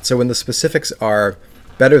specifics a lot. So when the specifics are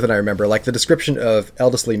better than I remember. Like the description of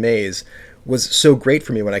Elderslie Maze was so great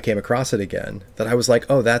for me when I came across it again that I was like,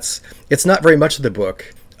 oh, it's not very much of the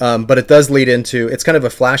book. But it does lead into, it's kind of a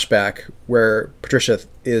flashback where Patricia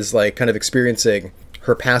is like kind of experiencing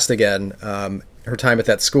her past again, her time at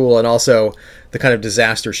that school, and also the kind of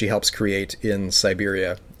disaster she helps create in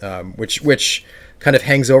Siberia, which kind of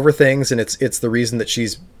hangs over things, and it's the reason that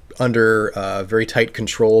she's under very tight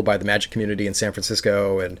control by the magic community in San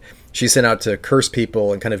Francisco, and she's sent out to curse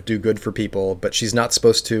people and kind of do good for people, but she's not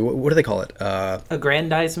supposed to, what do they call it?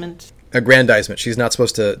 Aggrandizement? Aggrandizement. She's not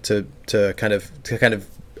supposed to kind of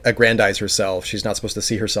aggrandize herself. She's not supposed to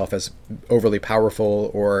see herself as overly powerful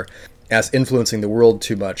or as influencing the world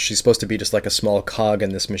too much. She's supposed to be just like a small cog in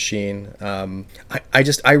this machine.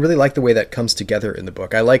 I really like the way that comes together in the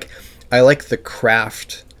book. I like the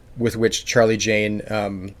craft with which Charlie Jane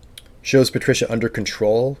shows Patricia under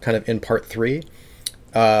control, kind of in part 3.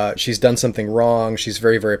 She's done something wrong. She's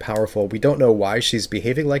very, very powerful. We don't know why she's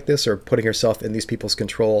behaving like this or putting herself in these people's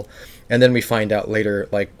control. And then we find out later,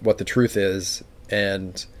 like, what the truth is.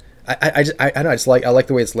 And I don't know, I like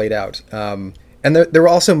the way it's laid out. And there were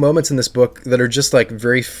also moments in this book that are just like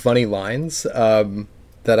very funny lines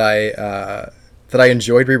that I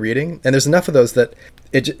enjoyed rereading. And there's enough of those that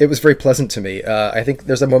it was very pleasant to me. I think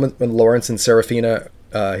there's a moment when Lawrence and Serafina,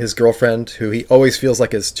 his girlfriend, who he always feels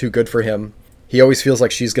like is too good for him, he always feels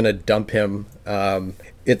like she's going to dump him.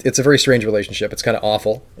 It's a very strange relationship. It's kind of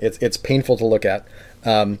awful. It's painful to look at.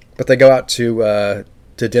 But they go out to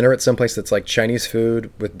dinner at some place that's like Chinese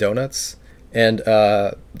food with donuts. And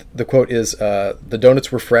the quote is, the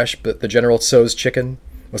donuts were fresh, but the General Tso's chicken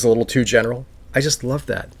was a little too general. I just love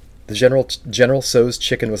that. The General Tso's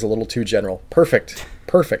chicken was a little too general. Perfect.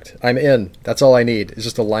 I'm in. That's all I need. It's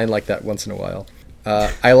just a line like that once in a while.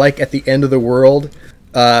 I like at the end of the world,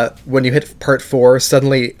 when you hit part 4,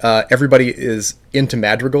 suddenly everybody is into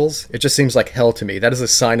madrigals. It just seems like hell to me. That is a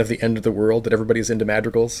sign of the end of the world, that everybody's into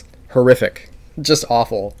madrigals. Horrific. Just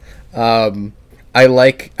awful. I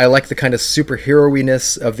like the kind of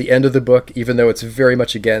superhero-iness of the end of the book, even though it's very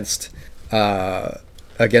much against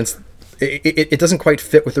it doesn't quite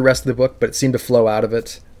fit with the rest of the book, but it seemed to flow out of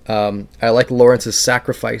it. I like Lawrence's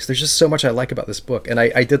sacrifice. There's just so much I like about this book, and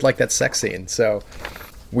I did like that sex scene. So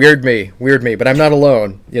weird me, but I'm not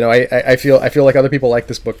alone. You know, I feel like other people like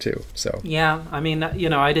this book too. So yeah, I mean, you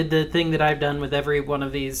know, I did the thing that I've done with every one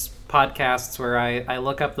of these podcasts where I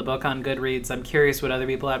look up the book on Goodreads. I'm curious what other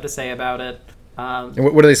people have to say about it. And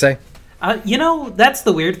what do they say? You know, that's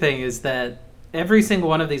the weird thing, is that every single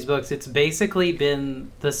one of these books, it's basically been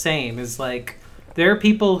the same. Is like, there are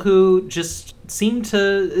people who just seem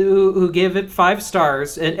to who give it 5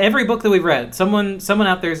 stars, and every book that we've read, someone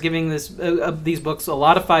out there is giving these books a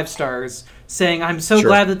lot of 5 stars, saying, I'm so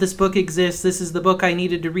glad that this book exists. This is the book I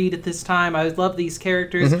needed to read at this time. I love these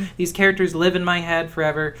characters. Mm-hmm. These characters live in my head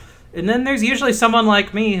forever. And then there's usually someone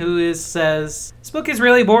like me who says, this book is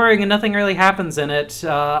really boring and nothing really happens in it.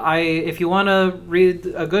 If you want to read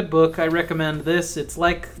a good book, I recommend this. It's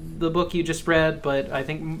like the book you just read, but I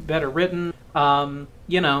think better written.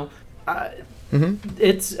 You know,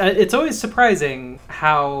 it's always surprising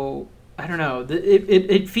how, I don't know,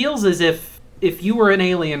 it feels as if you were an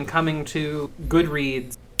alien coming to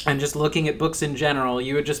Goodreads and just looking at books in general,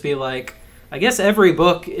 you would just be like, I guess every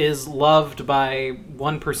book is loved by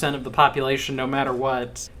 1% of the population no matter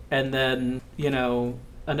what. And then, you know,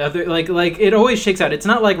 another, like it always shakes out. It's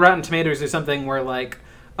not like Rotten Tomatoes or something where like,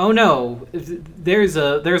 oh no, there's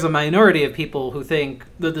a minority of people who think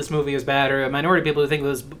that this movie is bad, or a minority of people who think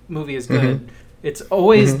this movie is good. Mm-hmm. It's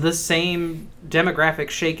always the same demographic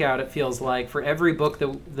shakeout, it feels like, for every book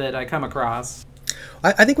that I come across.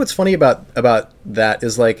 I think what's funny about that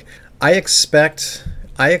is like, I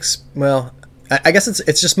guess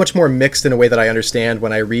it's just much more mixed in a way that I understand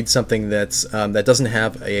when I read something that's that doesn't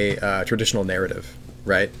have a traditional narrative,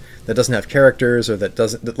 right? That doesn't have characters, or that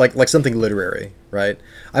doesn't like something literary, right?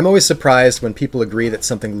 I'm always surprised when people agree that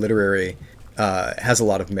something literary has a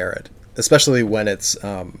lot of merit, especially when it's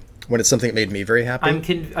something that made me very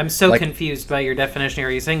happy. I'm so confused by your definition. Are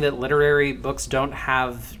you saying that literary books don't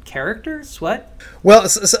have characters? What? Well,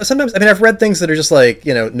 sometimes, I mean, I've read things that are just like,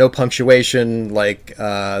 you know, no punctuation, like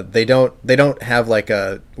they don't have like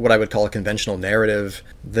what I would call a conventional narrative.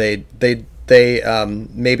 They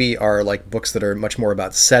maybe are like books that are much more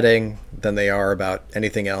about setting than they are about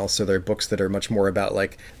anything else, or they're books that are much more about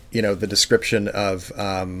like, you know, the description of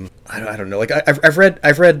I don't know, like I've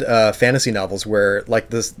read fantasy novels where like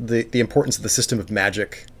the importance of the system of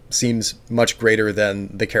magic seems much greater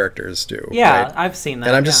than the characters do. Yeah, right? I've seen that.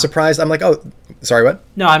 And I'm just surprised. I'm like, oh, sorry, what?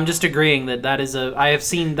 No, I'm just agreeing that is I have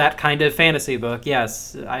seen that kind of fantasy book.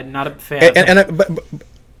 Yes, I'm not a fan.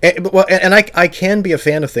 I can be a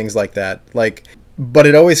fan of things like that, like, but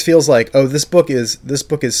it always feels like, oh, this book is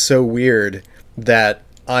so weird that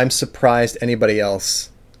I'm surprised anybody else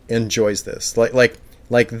enjoys this.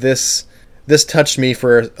 Like this touched me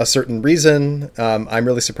for a certain reason. I'm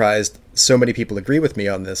really surprised so many people agree with me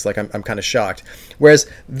on this. Like, I'm kind of shocked. Whereas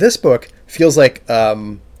this book feels like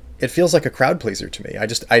it feels like a crowd pleaser to me. I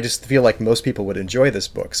just feel like most people would enjoy this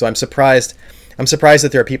book. So I'm surprised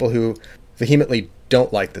that there are people who vehemently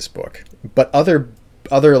don't like this book. But other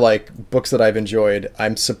like books that I've enjoyed,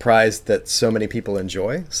 I'm surprised that so many people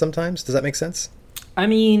enjoy sometimes. Does that make sense? I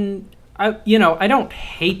mean, I don't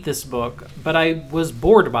hate this book, but I was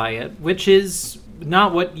bored by it, which is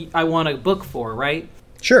not what I want a book for, right?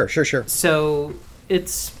 Sure. So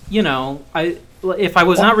it's, if I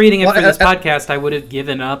was not reading it for this podcast, I would have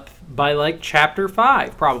given up by like chapter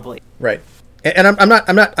 5, probably. Right. And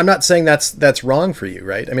I'm not saying that's wrong for you,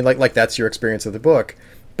 right? I mean, like that's your experience of the book,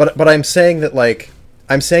 but I'm saying that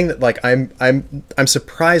I'm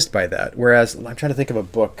surprised by that. Whereas I'm trying to think of a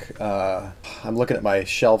book. I'm looking at my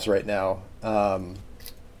shelves right now.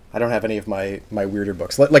 I don't have any of my weirder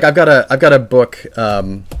books. Like I've got a book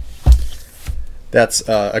that's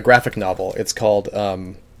a graphic novel. It's called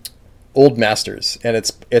Old Masters, and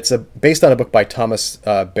it's based on a book by Thomas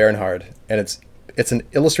Bernhard, and it's an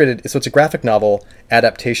illustrated. So it's a graphic novel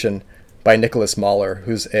adaptation by Nicholas Mahler,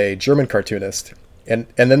 who's a German cartoonist. And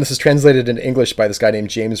then this is translated into English by this guy named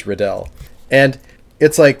James Riddell. And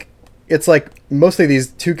it's like mostly these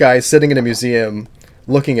two guys sitting in a museum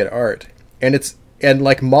looking at art. And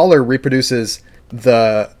like Mahler reproduces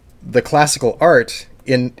the classical art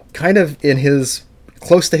in his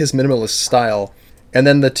close to his minimalist style. And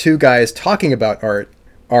then the two guys talking about art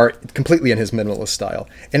are completely in his minimalist style.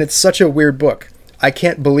 And it's such a weird book. I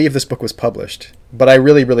can't believe this book was published, but I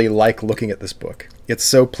really, really like looking at this book. It's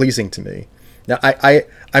so pleasing to me. Now,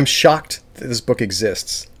 I'm shocked that this book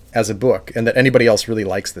exists as a book and that anybody else really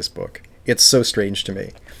likes this book. It's so strange to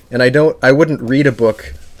me. And I wouldn't read a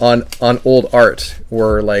book on old art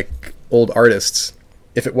or like old artists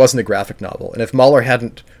if it wasn't a graphic novel. And if Mahler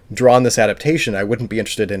hadn't drawn this adaptation, I wouldn't be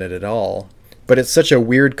interested in it at all. But it's such a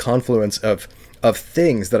weird confluence of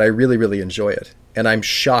things that I really, really enjoy it. And I'm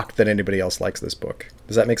shocked that anybody else likes this book.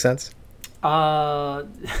 Does that make sense? I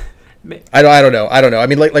don't know. I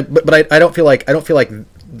mean, but I don't feel like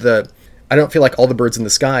All the Birds in the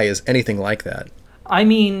Sky is anything like that. I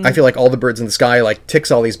mean, I feel like All the Birds in the Sky like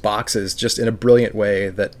ticks all these boxes just in a brilliant way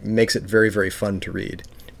that makes it very, very fun to read.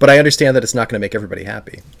 But I understand that it's not going to make everybody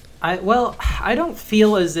happy. I don't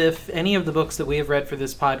feel as if any of the books that we have read for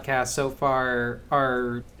this podcast so far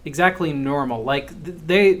are exactly normal. Like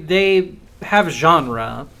they have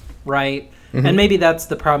genre, right? Mm-hmm. And maybe that's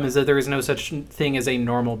the problem, is that there is no such thing as a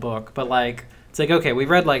normal book. But like, it's like, okay, we've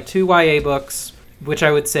read like 2 YA books, which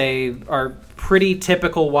I would say are pretty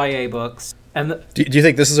typical YA books. And do you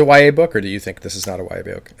think this is a YA book, or do you think this is not a YA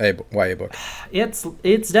book? YA book.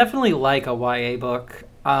 It's definitely like a YA book.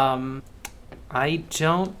 I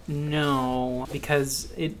don't know,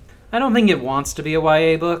 because I don't think it wants to be a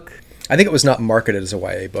YA book. I think it was not marketed as a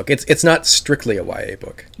YA book. It's not strictly a YA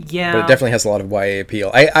book. Yeah, but it definitely has a lot of YA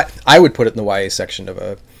appeal. I would put it in the YA section of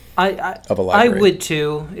a library. I would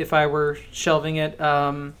too if I were shelving it.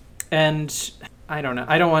 And I don't know.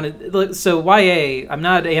 I don't want to. So YA, I'm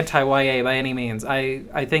not anti-YA by any means.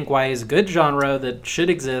 I think YA is a good genre that should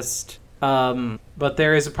exist. But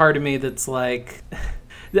there is a part of me that's like,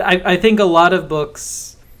 I think a lot of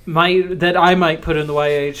books that I might put in the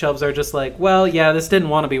YA shelves are just like, well, yeah, this didn't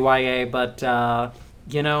want to be YA, but I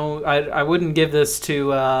wouldn't give this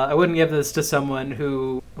to someone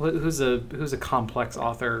who's a complex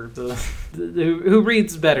author who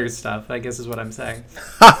reads better stuff, I guess is what I'm saying.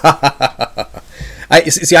 I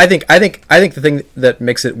think the thing that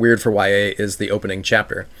makes it weird for YA is the opening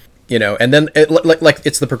chapter. And then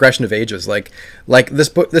it's the progression of ages. Like this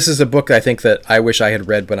book. This is a book I think that I wish I had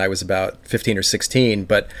read when I was about 15 or 16.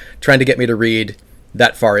 But trying to get me to read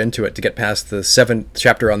that far into it, to get past the 7th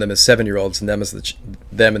chapter on them as 7-year-olds and them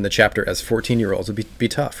in the chapter as 14-year-olds would be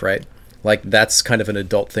tough, right? Like that's kind of an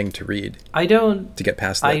adult thing to read. To get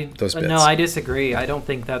past those bits. No, I disagree. I don't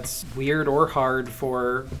think that's weird or hard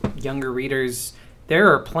for younger readers.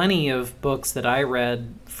 There are plenty of books that I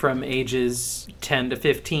read from ages 10 to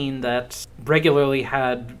 15 that regularly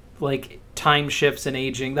had like time shifts in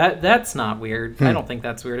aging. That's not weird. I don't think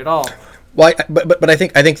that's weird at all. Well, but I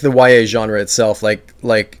think the YA genre itself,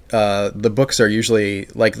 the books are usually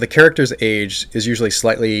like the character's age is usually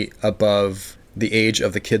slightly above the age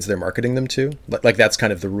of the kids they're marketing them to. Like that's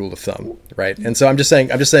kind of the rule of thumb, right? And so I'm just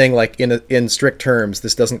saying like in strict terms,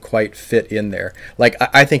 this doesn't quite fit in there. Like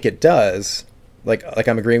I think it does. like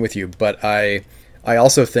I'm agreeing with you, but I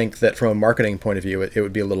also think that from a marketing point of view, it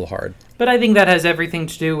would be a little hard. But I think that has everything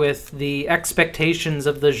to do with the expectations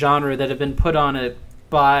of the genre that have been put on it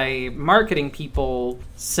by marketing people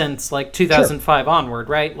since like 2005 onward,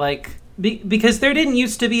 right? Like, because there didn't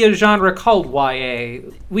used to be a genre called YA.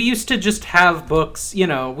 We used to just have books,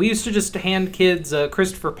 we used to just hand kids a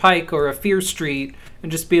Christopher Pike or a Fear Street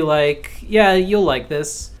and just be like, yeah, you'll like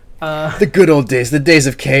this. The good old days, the days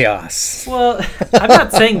of chaos. Well, I'm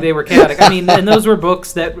not saying they were chaotic. I mean, and those were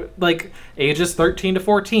books that, like, ages 13 to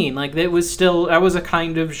 14. Like, that was a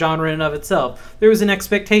kind of genre in and of itself. There was an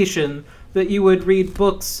expectation that you would read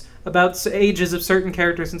books about ages of certain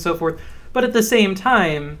characters and so forth. But at the same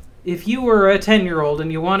time, if you were a 10-year-old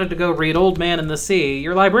and you wanted to go read Old Man and the Sea,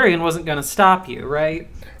 your librarian wasn't going to stop you, right?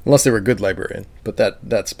 Unless they were a good librarian, but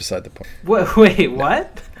that's beside the point. Wait,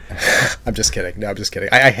 what? I'm just kidding. No, I'm just kidding.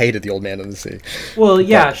 I hated The Old Man and the Sea. Well,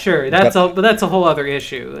 yeah, sure. But that's a whole other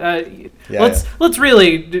issue. Let's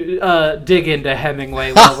really dig into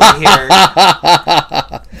Hemingway while we're here.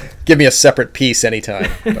 Give me a separate piece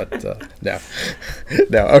anytime. But no.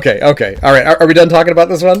 Okay. All right. Are we done talking about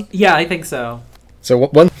this one? Yeah, I think so.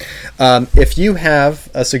 So if you have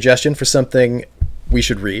a suggestion for something we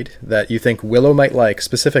should read that you think Willow might like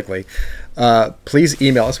specifically, please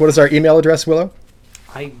email us. What is our email address, Willow?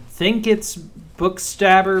 I think it's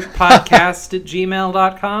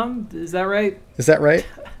bookstabberpodcast@gmail.com. Is that right? Is that right?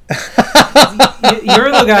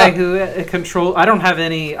 You're the guy who control. I don't have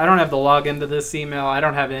the login to this email. I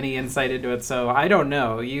don't have any insight into it, so I don't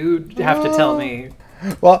know. You have to tell me.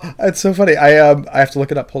 Well, it's so funny. I have to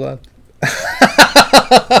look it up. Hold on.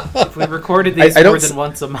 If we recorded these more than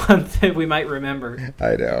once a month, we might remember.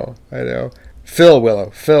 I know.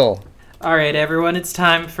 Phil. All right, everyone, it's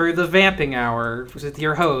time for the Vamping Hour with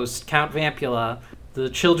your host, Count Vampula.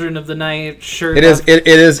 The Children of the Night shirt. It is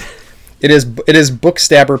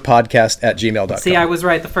bookstabberpodcast@gmail.com. See, I was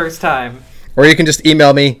right the first time. Or you can just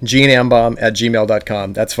email me,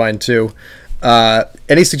 geneambom@gmail.com. That's fine, too.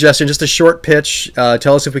 Any suggestion, just a short pitch.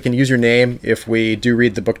 Tell us if we can use your name if we do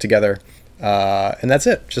read the book together. And that's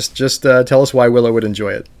it. Just tell us why Willow would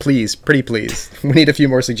enjoy it. Please, pretty please. We need a few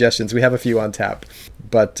more suggestions. We have a few on tap.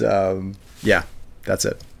 But, yeah, that's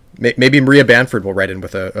it. Maybe Maria Bamford will write in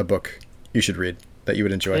with a book you should read that you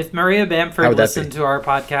would enjoy. If Maria Bamford listened to our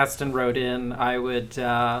podcast and wrote in, I would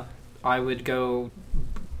go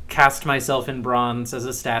cast myself in bronze as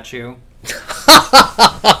a statue.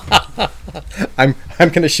 I'm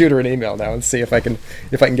going to shoot her an email now and see if I can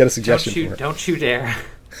get a suggestion for her. Don't you dare.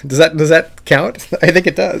 Does that count? I think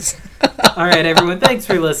it does. All right, everyone. Thanks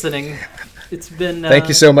for listening. It's been. Thank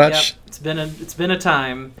you so much. Yeah, it's been a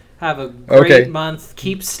time. Have a great month.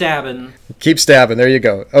 Keep stabbing. Keep stabbing. There you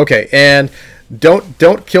go. Okay, and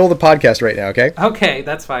don't kill the podcast right now. Okay. Okay,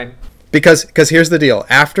 that's fine. Because here's the deal.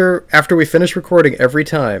 After we finish recording every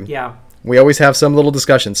time. Yeah. We always have some little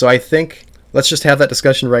discussion. So I think let's just have that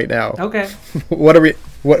discussion right now. Okay. What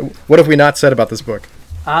have we not said about this book?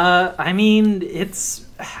 I mean,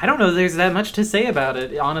 I don't know there's that much to say about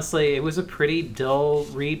it. Honestly, it was a pretty dull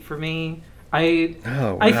read for me. I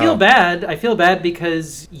feel bad. I feel bad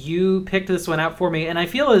because you picked this one out for me, and I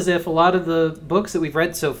feel as if a lot of the books that we've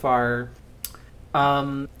read so far,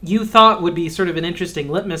 you thought would be sort of an interesting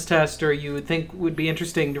litmus test, or you would think would be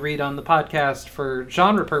interesting to read on the podcast for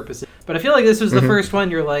genre purposes. But I feel like this was the first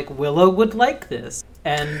one you're like, Willow would like this.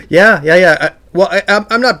 And yeah.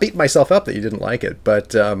 I'm not beating myself up that you didn't like it,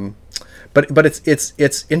 but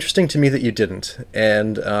it's interesting to me that you didn't,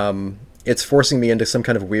 and it's forcing me into some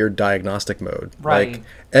kind of weird diagnostic mode. Right.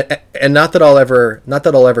 And not that I'll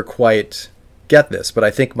ever quite get this, but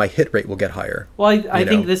I think my hit rate will get higher. Well, I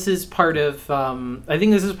think this is part of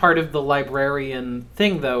the librarian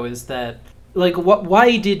thing, though, is that like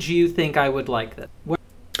why did you think I would like this?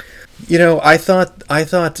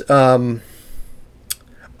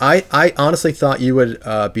 I honestly thought you would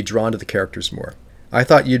be drawn to the characters more. I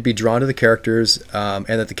thought you'd be drawn to the characters, and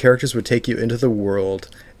that the characters would take you into the world,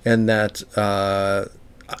 and that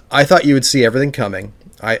I thought you would see everything coming.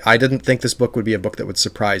 I didn't think this book would be a book that would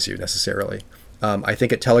surprise you necessarily. I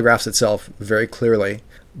think it telegraphs itself very clearly,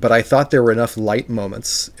 but I thought there were enough light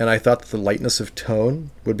moments, and I thought that the lightness of tone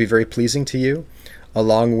would be very pleasing to you,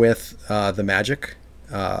 along with the magic.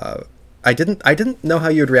 I didn't know how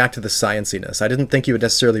you would react to the scienciness. I didn't think you would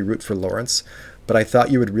necessarily root for Lawrence, but I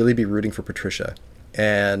thought you would really be rooting for Patricia.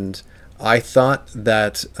 And I thought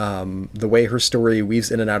that the way her story weaves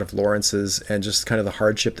in and out of Lawrence's, and just kind of the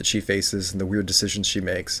hardship that she faces and the weird decisions she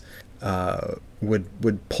makes,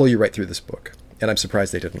 would pull you right through this book. And I'm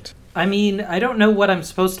surprised they didn't. I mean, I don't know what I'm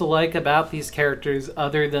supposed to like about these characters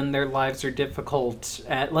other than their lives are difficult.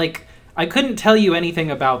 I couldn't tell you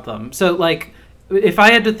anything about them. So, like, if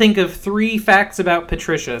I had to think of 3 facts about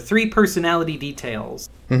Patricia, 3 personality details,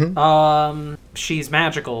 she's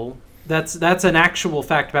magical. That's an actual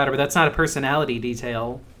fact about her, but that's not a personality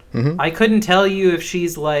detail. I couldn't tell you if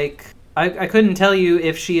she's like... I couldn't tell you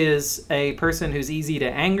if she is a person who's easy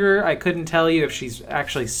to anger. I couldn't tell you if she's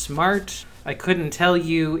actually smart. I couldn't tell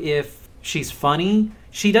you if she's funny.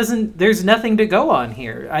 She doesn't... There's nothing to go on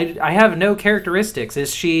here. I have no characteristics.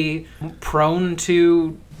 Is she prone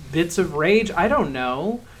to bits of rage? I don't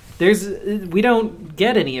know. We don't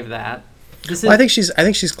get any of that. I think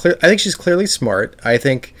she's clearly smart. I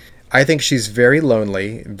think she's very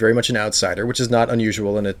lonely, very much an outsider, which is not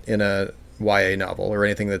unusual in a YA novel or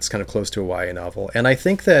anything that's kind of close to a YA novel. And I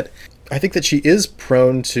think that she is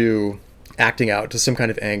prone to acting out, to some kind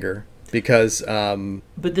of anger, because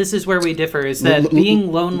but this is where we differ, is that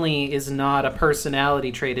being lonely is not a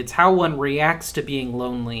personality trait. It's how one reacts to being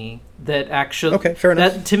lonely that actually... Okay, fair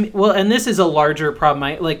enough. That, to me, well, and this is a larger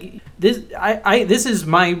problem. This is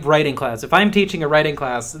my writing class. If I'm teaching a writing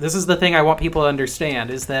class, this is the thing I want people to understand,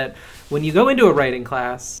 is that when you go into a writing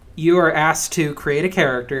class, you are asked to create a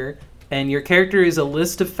character, and your character is a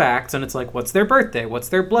list of facts, and it's like, what's their birthday? What's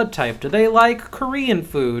their blood type? Do they like Korean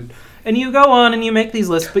food? And you go on and you make these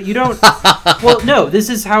lists, but you don't... Well, no, this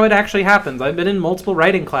is how it actually happens. I've been in multiple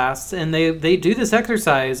writing class, and they do this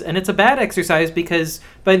exercise, and it's a bad exercise because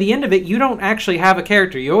by the end of it, you don't actually have a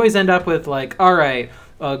character. You always end up with, like, all right,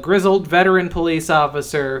 a grizzled veteran police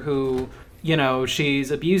officer who,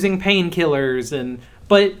 she's abusing painkillers,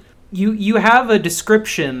 but you have a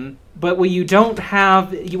description... But what you don't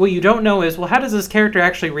know is, well, how does this character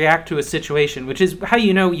actually react to a situation? Which is how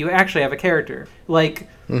you know you actually have a character. Like,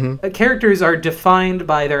 characters are defined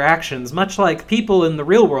by their actions, much like people in the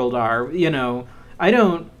real world are. It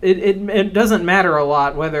doesn't matter a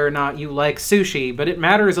lot whether or not you like sushi, but it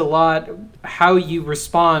matters a lot how you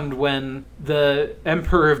respond when the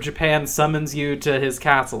Emperor of Japan summons you to his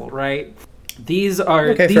castle, right? These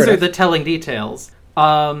are the telling details.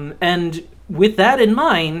 And with that in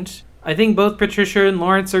mind, I think both Patricia and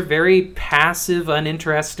Lawrence are very passive,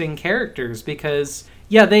 uninteresting characters because,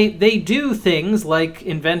 yeah, they do things like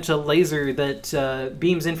invent a laser that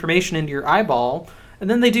beams information into your eyeball, and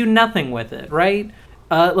then they do nothing with it, right?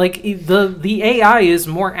 The AI is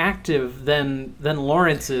more active than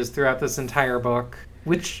Lawrence is throughout this entire book.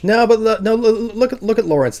 Look at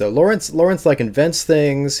Lawrence though. Lawrence like invents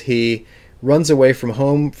things. He runs away from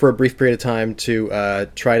home for a brief period of time to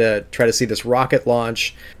try to see this rocket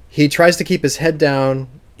launch. He tries to keep his head down.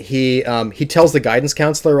 He tells the guidance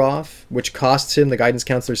counselor off, which costs him. The guidance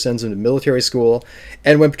counselor sends him to military school.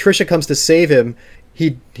 And when Patricia comes to save him,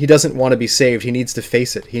 he doesn't want to be saved. He needs to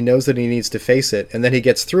face it. He knows that he needs to face it. And then he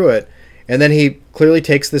gets through it. And then he clearly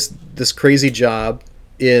takes this crazy job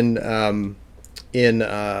in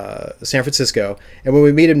San Francisco, and when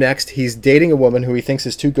we meet him next, he's dating a woman who he thinks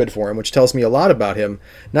is too good for him, which tells me a lot about him.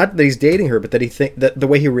 Not that he's dating her, but that the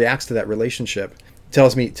way he reacts to that relationship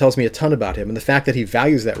tells me a ton about him, and the fact that he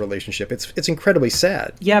values that relationship. It's incredibly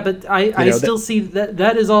sad. Yeah, but I still see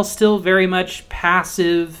that is all still very much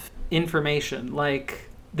passive information. Like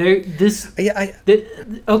okay,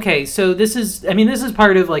 so this is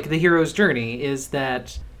part of like the hero's journey, is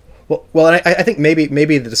that. Well, I think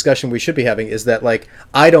maybe the discussion we should be having is that, like,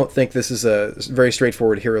 I don't think this is a very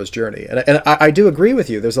straightforward hero's journey, and I do agree with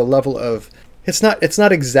you. There's a level of it's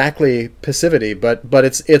not exactly passivity, but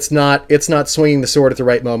it's not swinging the sword at the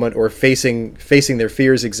right moment or facing their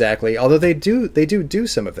fears exactly. Although they do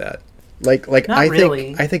some of that. Like not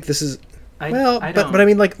really. I think this is. But I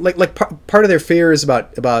mean, like part of their fear is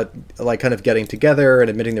about like kind of getting together and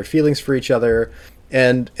admitting their feelings for each other.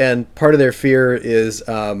 And part of their fear is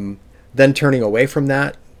then turning away from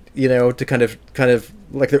that, to kind of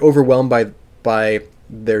like they're overwhelmed by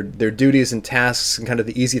their duties and tasks and kind of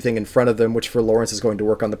the easy thing in front of them, which for Lawrence is going to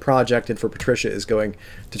work on the project, and for Patricia is going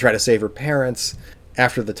to try to save her parents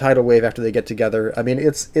after the tidal wave, after they get together. I mean,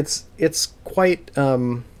 it's quite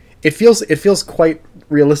it feels quite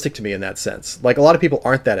realistic to me in that sense. Like, a lot of people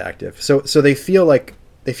aren't that active, so they feel like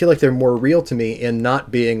they're more real to me in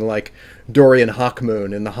not being like Dorian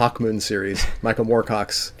Hawkmoon in the Hawkmoon series, Michael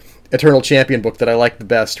Moorcock's Eternal Champion book that I like the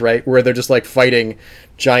best, right? Where they're just like fighting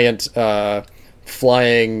giant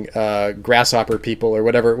flying grasshopper people or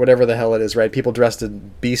whatever the hell it is, right? People dressed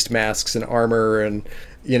in beast masks and armor and,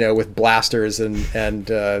 with blasters and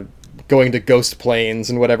going to ghost planes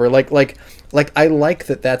and whatever. Like I like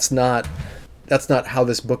that's not how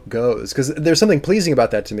this book goes, because there's something pleasing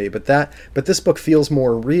about that to me. But this book feels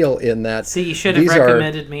more real in that. See, you should have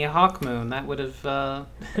recommended me Hawkmoon. That would have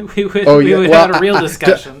we would have had a real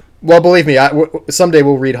discussion. Well, believe me, someday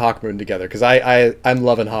we'll read Hawkmoon together because I'm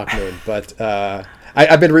loving Hawkmoon. But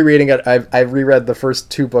I've been rereading it. I've reread the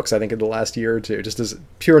first 2 books I think in the last year or two, just as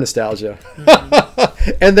pure nostalgia.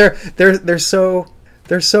 And they're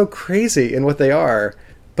so crazy in what they are,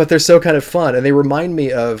 but they're so kind of fun, and they remind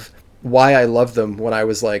me of why I loved them when I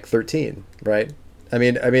was like 13, right? I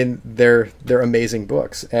mean, they're amazing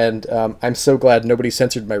books, and I'm so glad nobody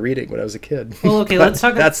censored my reading when I was a kid. Well, okay, let's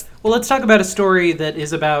talk about a story that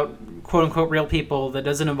is about quote unquote real people that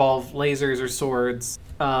doesn't involve lasers or swords.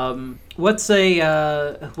 What's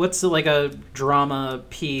like a drama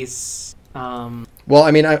piece? Well,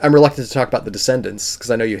 I mean, I'm reluctant to talk about The Descendants because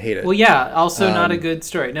I know you hate it. Well, yeah, also not a good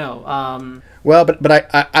story. No. Well, but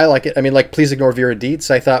I like it. I mean, like, Please Ignore Vera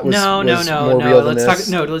Dietz, I thought was more real than this.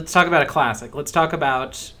 Let's talk about a classic. Let's talk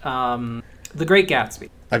about The Great Gatsby.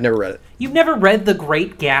 I've never read it. You've never read The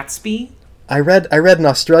Great Gatsby? I read an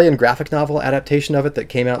Australian graphic novel adaptation of it that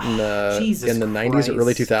came out in the 90s or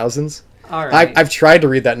early 2000s. All right. I've tried to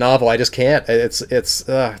read that novel. I just can't. It's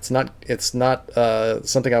not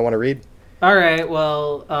something I want to read. All right.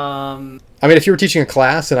 Well, I mean, if you were teaching a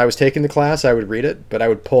class and I was taking the class, I would read it, but I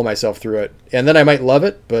would pull myself through it, and then I might love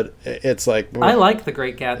it. But it's like I like The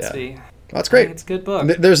Great Gatsby. Yeah. That's great. It's a good book.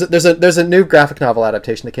 There's a new graphic novel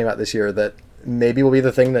adaptation that came out this year that maybe will be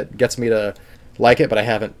the thing that gets me to like it, but I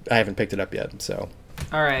haven't picked it up yet. So.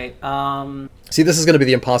 All right. See, this is going to be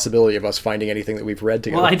the impossibility of us finding anything that we've read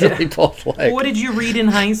together. Well, that we both like. What did you read in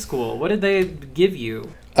high school? What did they give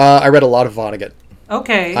you? I read a lot of Vonnegut.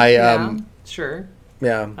 Okay. Sure.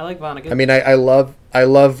 Yeah. I like Vonnegut. I mean, I love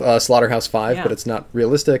Slaughterhouse-Five, but it's not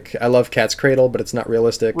realistic. I love Cat's Cradle, but it's not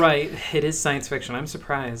realistic. Right. It is science fiction. I'm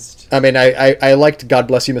surprised. I mean, I liked God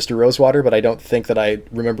Bless You, Mr. Rosewater, but I don't think that I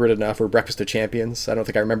remember it enough, or Breakfast of Champions. I don't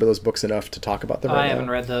think I remember those books enough to talk about them right now. I haven't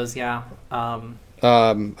read those, yeah.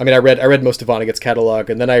 I mean, I read most of Vonnegut's catalog,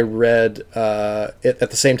 and then I read, at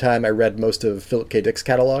the same time, I read most of Philip K. Dick's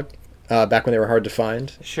catalog, back when they were hard to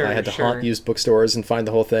find. Sure, I had to haunt used bookstores and find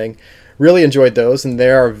the whole thing. Really enjoyed those, and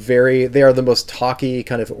they are the most talky,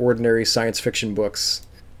 kind of ordinary science fiction books.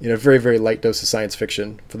 You know, very, very light dose of science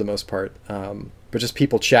fiction for the most part. But just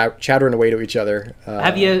people chattering away to each other.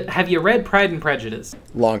 Have you read Pride and Prejudice?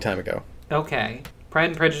 Long time ago. Okay.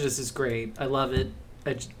 Pride and Prejudice is great. I love it.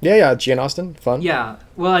 Yeah, Jane Austen, fun. Yeah.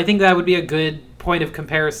 Well, I think that would be a good point of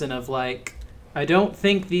comparison of, like, I don't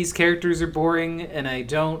think these characters are boring, and I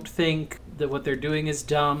don't think that what they're doing is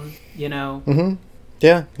dumb, you know? Mm-hmm.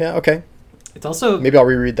 Yeah, okay. It's also... Maybe I'll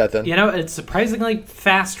reread that then. You know, it's surprisingly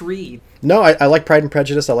fast read. No, I like Pride and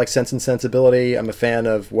Prejudice. I like Sense and Sensibility. I'm a fan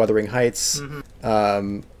of Wuthering Heights.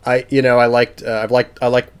 Mm-hmm. I liked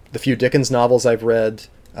the few Dickens novels I've read.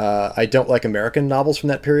 I don't like American novels from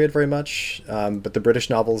that period very much, but the British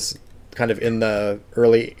novels kind of in the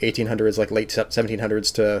early 1800s, like late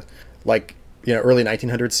 1700s to like, you know, early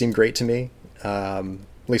 1900s seem great to me. At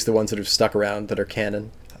least the ones that have stuck around that are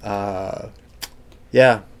canon.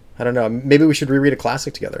 Yeah, I don't know. Maybe we should reread a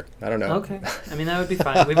classic together. I don't know. Okay. I mean, that would be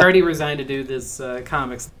fine. We've already resigned to do this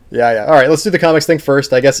comics. Yeah. All right, let's do the comics thing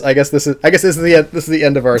first. I guess this is the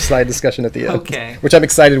end of our side discussion at the end. Okay. Which I'm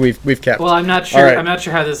excited we've kept. Well, I'm not sure. Right. I'm not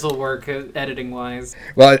sure how this will work editing wise.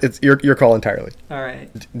 Well, it's your call entirely. All right.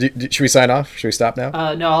 Should we sign off? Should we stop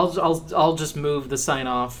now? No. I'll just move the sign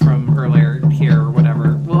off from earlier here or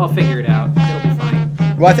whatever. Well, I'll figure it out. It'll be fine.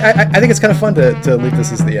 Well, I think it's kind of fun to leave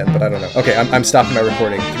this as the end, but I don't know. Okay, I'm stopping my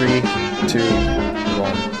recording. 3, 2,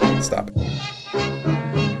 1, stop it.